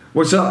it?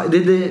 Well, so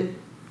did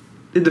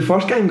the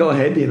first game go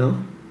ahead, do you know?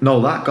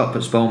 No, that got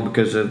postponed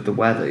because of the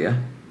weather, yeah?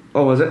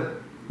 Oh, was it?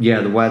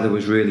 Yeah, the weather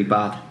was really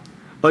bad.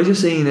 I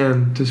just seen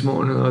this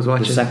morning I was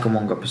watching. The second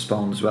one got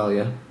postponed as well,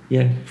 yeah?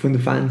 Yeah, from the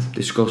fans.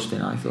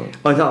 Disgusting, I thought.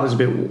 I thought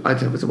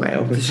it was way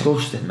over.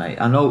 Disgusting, mate.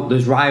 I know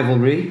there's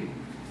rivalry,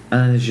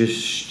 and it's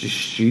just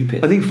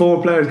stupid. I think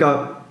 4 players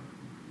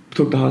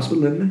took the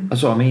hospital, didn't they?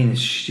 That's what I mean.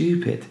 It's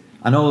stupid.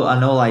 I know.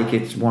 Like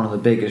it's one of the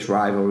biggest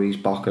rivalries,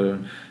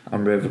 Boca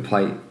and River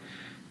Plate,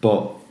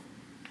 but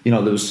there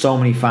was so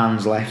many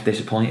fans left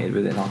disappointed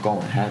with it not going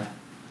ahead.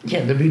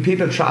 Yeah, there'd be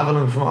people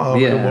travelling from all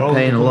over the world.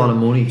 Paying a lot of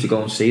money to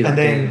go and see that. And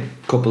then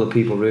a couple of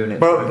people ruin it.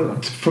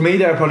 But for me,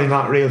 they're probably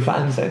not real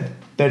fans. Then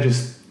they're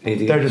just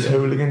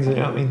hooligans. You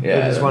know what I mean?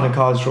 Yeah, they just want to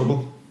cause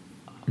trouble.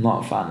 I'm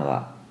not a fan of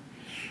that.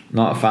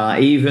 Not a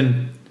fan.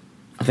 Even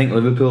I think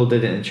Liverpool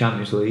did it in the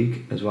Champions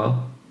League as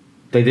well.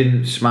 They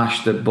didn't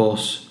smash the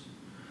bus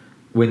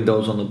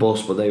windows on the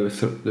bus, but there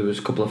was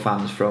a couple of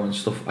fans throwing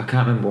stuff. I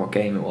can't remember what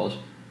game it was.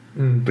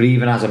 But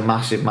even as a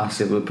massive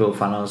Liverpool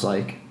fan, I was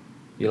like,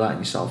 you're letting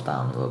yourself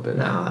down a little bit.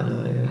 No, I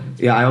know, yeah.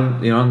 Yeah, I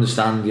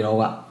understand,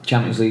 what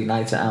Champions League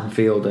nights at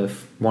Anfield are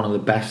one of the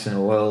best in the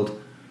world,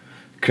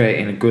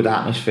 creating a good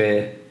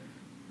atmosphere,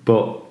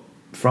 but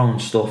throwing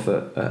stuff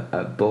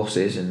at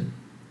buses and,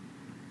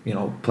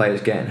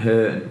 players getting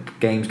hurt and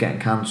games getting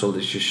cancelled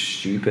is just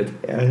stupid.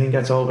 Yeah, I think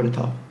that's over the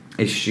top.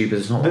 It's stupid,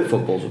 it's not what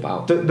football's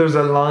about. There's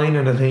a line,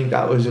 and I think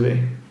that was a bit...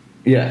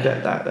 Yeah.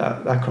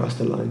 That crossed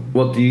the line.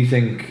 What do you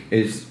think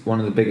is one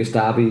of the biggest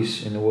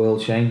derbies in the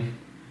world, Shane?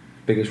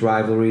 Biggest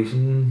rivalries?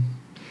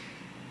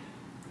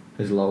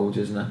 There's loads,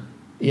 isn't there?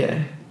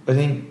 Yeah, I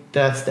think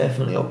that's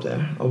definitely up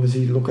there.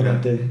 Obviously, looking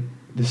at the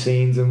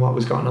scenes and what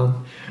was going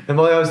on.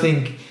 And I always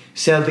think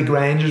Celtic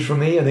Rangers for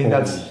me. I think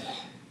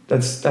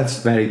that's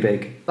very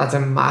big. That's a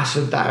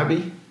massive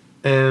derby.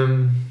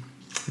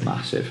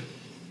 Massive.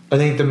 I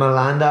think the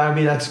Milan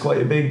derby. That's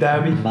quite a big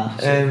derby.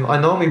 Massive.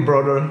 I know my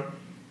brother.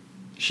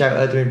 Shout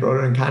out to my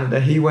brother in Canada.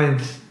 He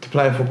went to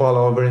play football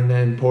over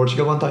in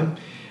Portugal one time,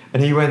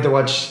 and he went to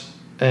watch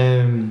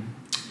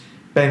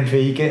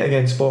Benfica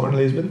against Sporting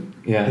Lisbon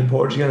in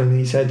Portugal, and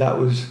he said that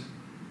was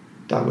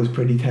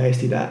pretty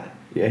tasty.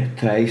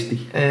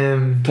 Tasty.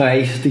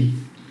 Tasty.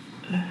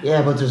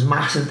 Yeah, but there's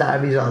massive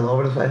derbies all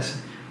over the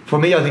place. For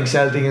me, I think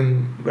Celtic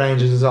and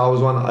Rangers is always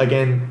one.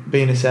 Again,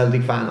 being a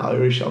Celtic fan,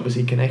 Irish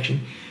obviously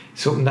connection,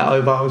 something that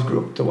I've always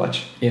grew up to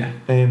watch. Yeah.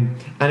 And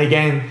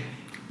again,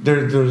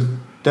 there's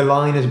the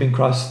line has been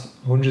crossed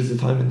hundreds of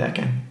times in that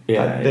game.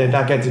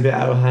 That gets a bit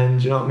out of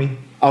hand. You know what I mean?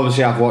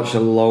 Obviously, I've watched a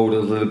load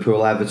of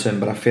Liverpool Everton,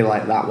 but I feel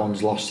like that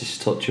one's lost its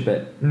touch a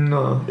bit.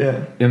 No,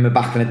 yeah. Remember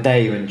back in the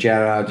day when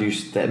Gerrard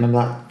used to, remember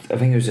that? I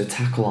think it was a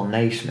tackle on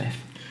Naismith.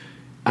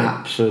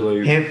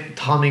 Absolute. Him,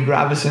 Tommy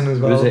Gravison as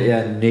well. Was it?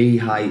 Yeah, knee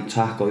height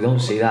tackle. You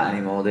don't see that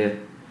anymore, do you?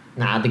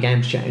 Nah, the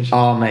game's changed.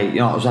 Oh mate, you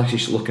know, I was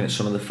actually looking at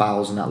some of the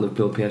fouls in that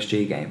Liverpool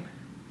PSG game.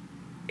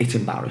 It's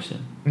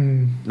embarrassing.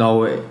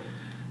 No,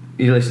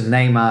 you listen,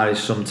 Neymar is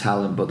some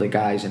talent, but the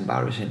guy's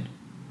embarrassing.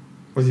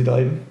 Was he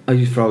diving? Oh,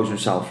 he throws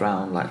himself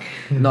around like.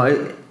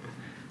 No,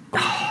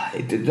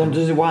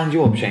 does it wind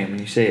you up, Shane, when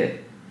you see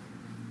it?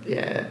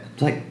 Yeah.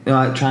 It's like, you know,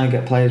 like trying to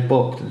get players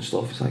booked and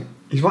stuff. It's like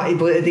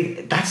but I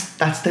think that's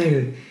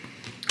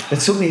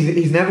something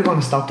he's never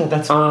going to stop that.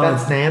 That's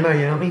Neymar,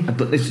 you know what I mean?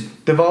 But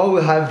they've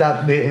always had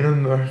that bit in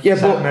them. But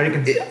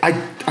Americans.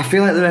 I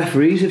feel like the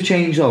referees have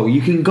changed though.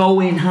 You can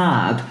go in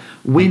hard,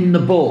 win the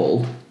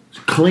ball,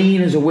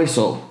 clean as a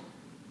whistle.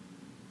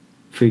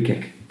 Free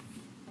kick.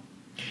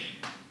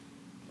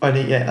 I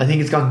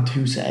think it's gone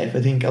too safe.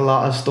 I think a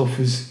lot of stuff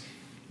is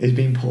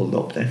being pulled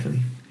up,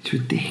 definitely. It's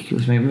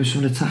ridiculous, mate. Remember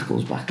some of the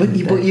tackles back but in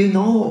the day? But you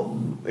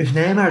know, if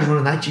Neymar's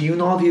running at you, you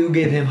know if you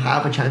give him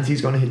half a chance,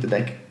 he's going to hit the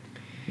deck.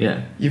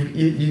 Yeah.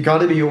 You got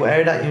to be aware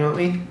of that, you know what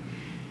I mean?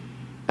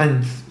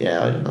 And,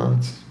 yeah, I don't know.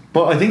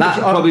 But I think that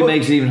probably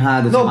makes it even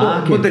harder to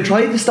mark but they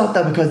tried to stop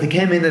that because they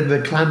came in and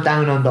they clamped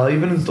down on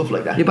diving and stuff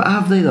like that. Yeah, but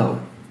have they, though?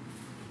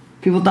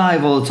 People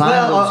dive all the time.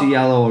 Well, to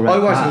yellow or red. I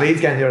watched the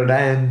Leeds game the other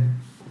day and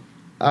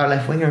our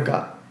left winger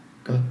got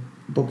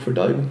booked for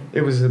diving.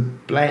 It was a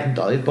blatant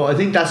dive, but I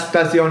think that's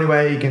the only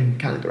way you can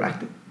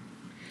counteract it.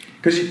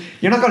 Because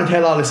you're not going to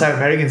tell all the South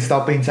Americans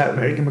stop being South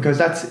American, because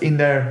that's in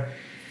their.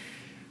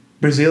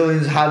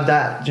 Brazilians have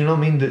that, do you know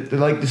what I mean? They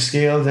like the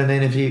skills, and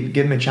then if you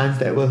give them a chance,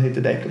 they will hit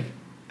the deck.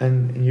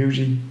 And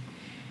usually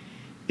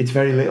it's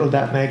very little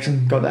that makes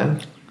them go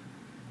down.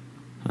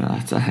 Well, I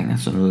think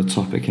that's another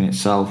topic in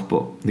itself,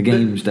 but the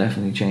game's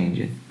definitely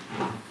changing.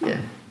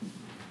 Yeah.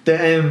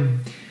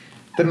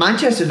 The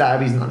Manchester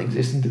derby's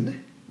non-existent, isn't it?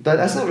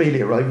 That's not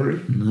really a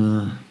rivalry.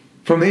 No.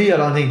 For me, I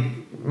don't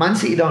think Man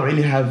City don't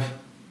really have.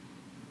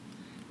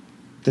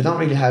 They don't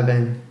really have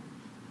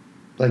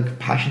like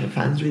passionate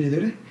fans, really,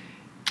 do they?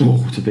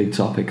 Oh, it's a big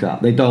topic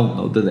that. They don't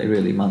though, do they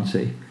really, Man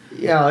City?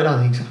 Yeah, I don't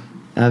think so.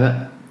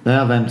 They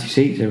have empty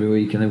seats every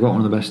week, and they've got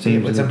one of the best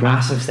teams. Yeah, it's a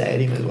massive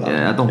stadium as well.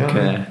 Yeah, I don't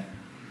care.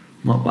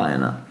 I'm not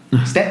buying that.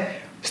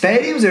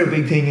 Stadiums are a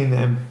big thing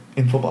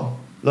in football.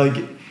 Like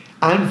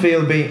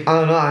Anfield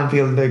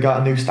Anfield, they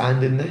got a new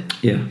stand, didn't they?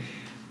 Yeah.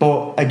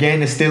 But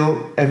again, it's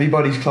still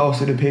everybody's close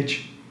to the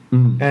pitch.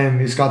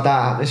 It's got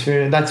that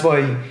atmosphere, and that's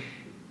why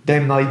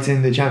them nights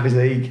in the Champions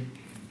League,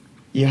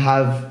 you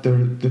have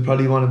they're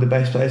probably one of the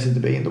best places to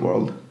be in the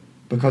world,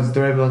 because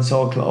everyone's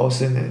so close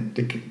and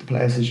the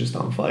place is just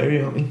on fire. You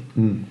know what I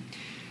mean?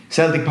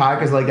 Celtic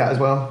Park is like that as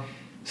well.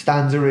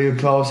 Stands are real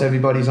close.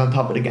 Everybody's on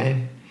top of the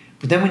game.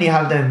 But then when you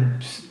have them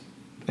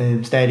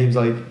stadiums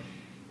like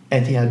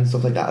Etihad and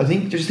stuff like that, I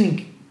just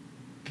think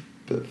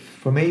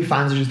for me,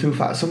 fans are just too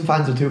far. Some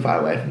fans are too far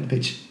away from the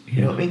pitch.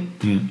 You know what I mean?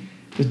 Yeah.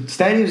 The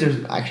stadiums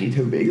are actually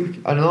too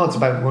big. I know it's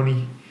about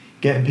money,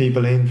 getting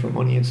people in for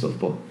money and stuff,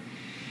 but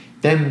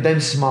them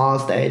small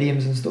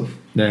stadiums and stuff.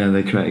 Yeah,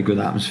 they create a good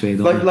atmosphere.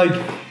 Don't like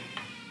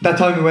that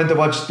time we went to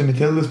watch the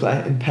Matildas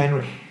play in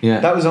Penrith.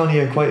 Yeah. That was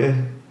only quite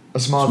a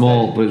small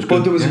stadium, but it was good.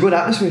 But there was a good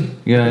atmosphere.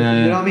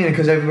 Yeah. You know what I mean?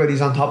 Because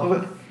everybody's on top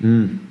of it.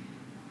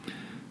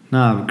 No,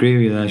 I agree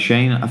with you there,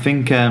 Shane. I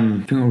think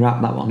we'll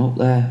wrap that one up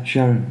there.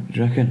 Sharon, do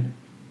you reckon?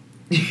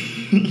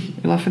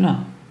 You laughing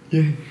at?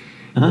 Yeah.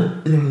 Huh?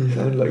 Yeah, you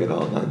sound like an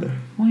old man there.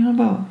 What are you on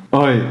about?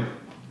 Oi,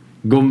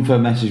 Gunther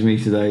messaged me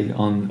today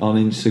on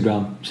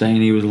Instagram saying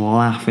he was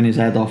laughing his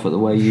head off at the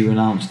way you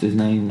announced his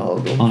name.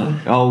 Gunther.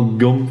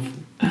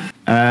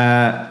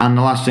 And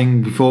the last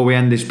thing before we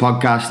end this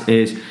podcast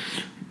is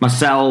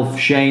myself,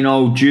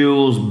 Shane,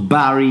 Jules,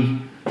 Barry,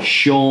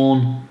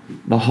 Sean,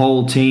 the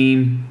whole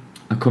team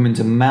are coming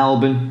to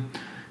Melbourne.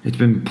 It's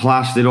been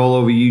plastered all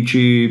over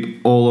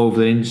YouTube, all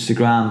over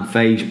Instagram,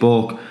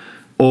 Facebook.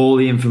 All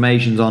the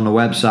information's on the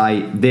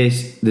website.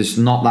 There's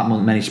not that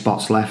many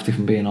spots left, if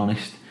I'm being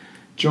honest.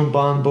 Jump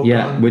on, book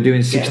on. We're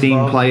doing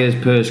 16 players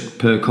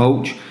per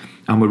coach,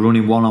 and we're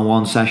running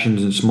one-on-one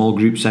sessions and small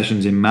group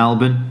sessions in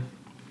Melbourne.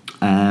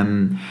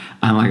 And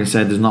like I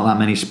said, there's not that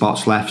many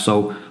spots left,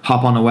 so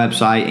hop on the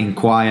website,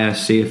 inquire,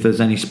 see if there's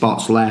any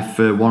spots left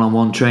for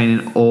one-on-one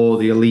training or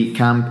the elite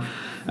camp.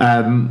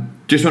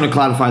 Just want to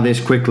clarify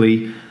this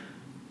quickly.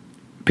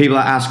 People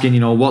are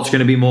asking, what's going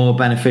to be more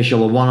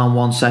beneficial, a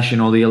one-on-one session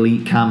or the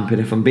elite camp?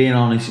 And if I'm being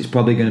honest, it's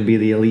probably going to be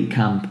the elite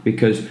camp,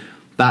 because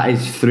that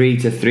is 3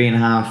 to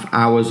 3.5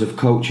 hours of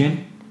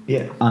coaching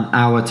on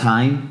our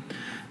time.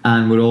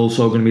 And we're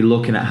also going to be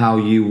looking at how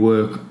you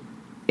work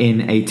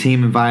in a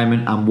team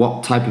environment and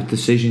what type of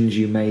decisions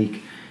you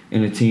make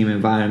in a team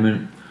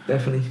environment.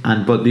 Definitely.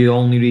 But the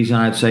only reason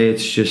I'd say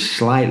it's just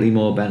slightly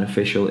more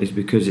beneficial is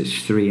because it's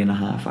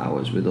 3.5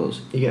 hours with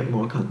us. You get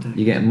more contact.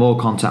 You get more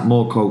contact,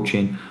 more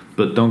coaching.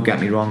 But don't get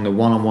me wrong, the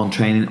one-on-one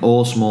training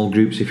or small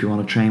groups, if you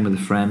want to train with a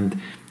friend,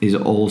 is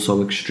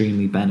also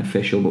extremely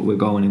beneficial. But we're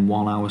going in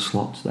 1 hour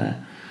slots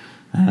there.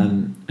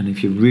 And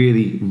if you're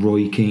really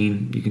Roy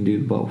keen, you can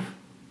do both.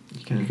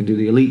 You can do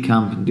the elite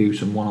camp and do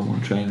some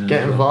one-on-one training.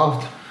 Get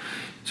involved.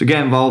 So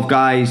get involved,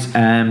 guys,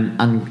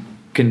 and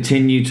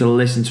continue to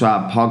listen to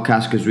our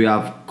podcast, because we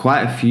have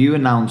quite a few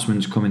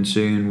announcements coming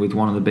soon, with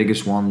one of the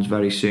biggest ones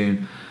very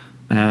soon.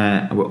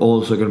 We're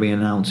also going to be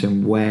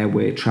announcing where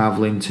we're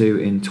travelling to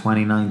in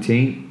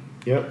 2019.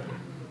 Yep.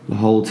 The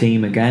whole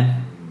team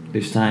again.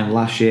 This time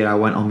last year I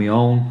went on my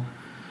own,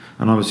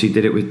 and obviously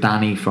did it with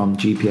Danny from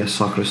GPS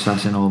Soccer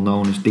Assassin, all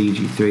known as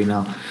DG3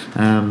 now.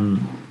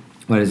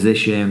 Whereas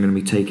this year I'm going to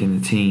be taking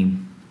the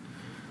team.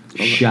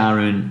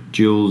 Sharon,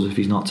 Jules, if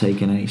he's not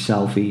taking any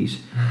selfies,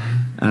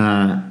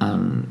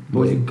 and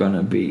we're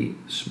gonna be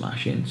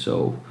smashing.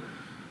 So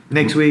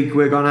next week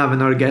we're gonna have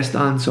another guest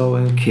on,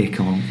 so kick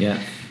on,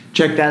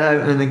 check that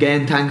out. And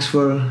again, thanks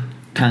for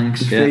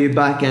the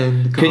feedback.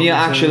 And can you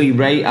actually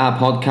rate our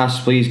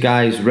podcast, please,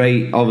 guys?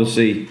 Rate,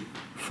 obviously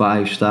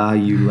 5-star,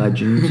 you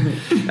legends.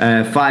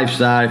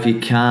 5-star if you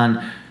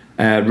can.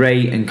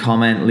 Rate and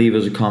comment, leave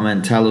us a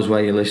comment, tell us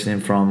where you're listening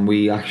from.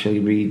 We actually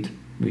read,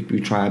 we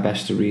try our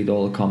best to read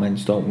all the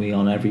comments, don't we,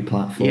 on every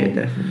platform. Yeah,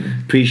 definitely.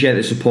 Appreciate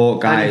the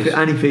support, guys.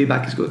 Any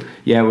feedback is good.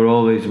 Yeah, we're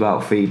always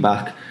about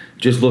feedback.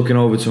 Just looking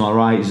over to my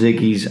right,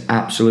 Ziggy's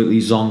absolutely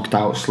zonked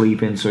out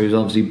sleeping, so he's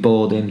obviously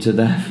bored him to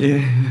death.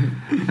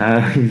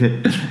 Yeah.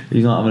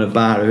 He's not having a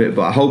bar of it,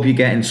 but I hope you're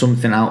getting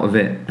something out of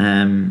it.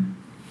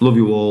 Love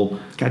you all.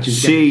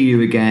 See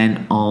you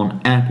again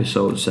on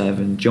episode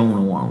 7,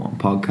 Jonah 101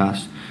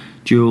 podcast.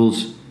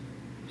 Jules,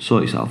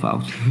 sort yourself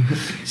out.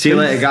 See you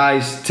later,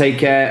 guys. Take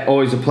care.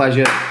 Always a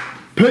pleasure.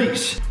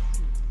 Peace.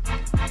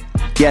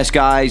 Yes,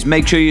 guys,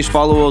 make sure you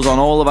follow us on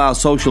all of our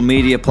social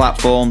media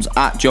platforms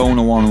at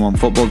Jonah 101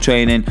 Football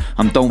Training,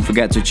 and don't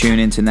forget to tune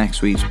in to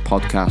next week's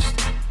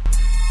podcast.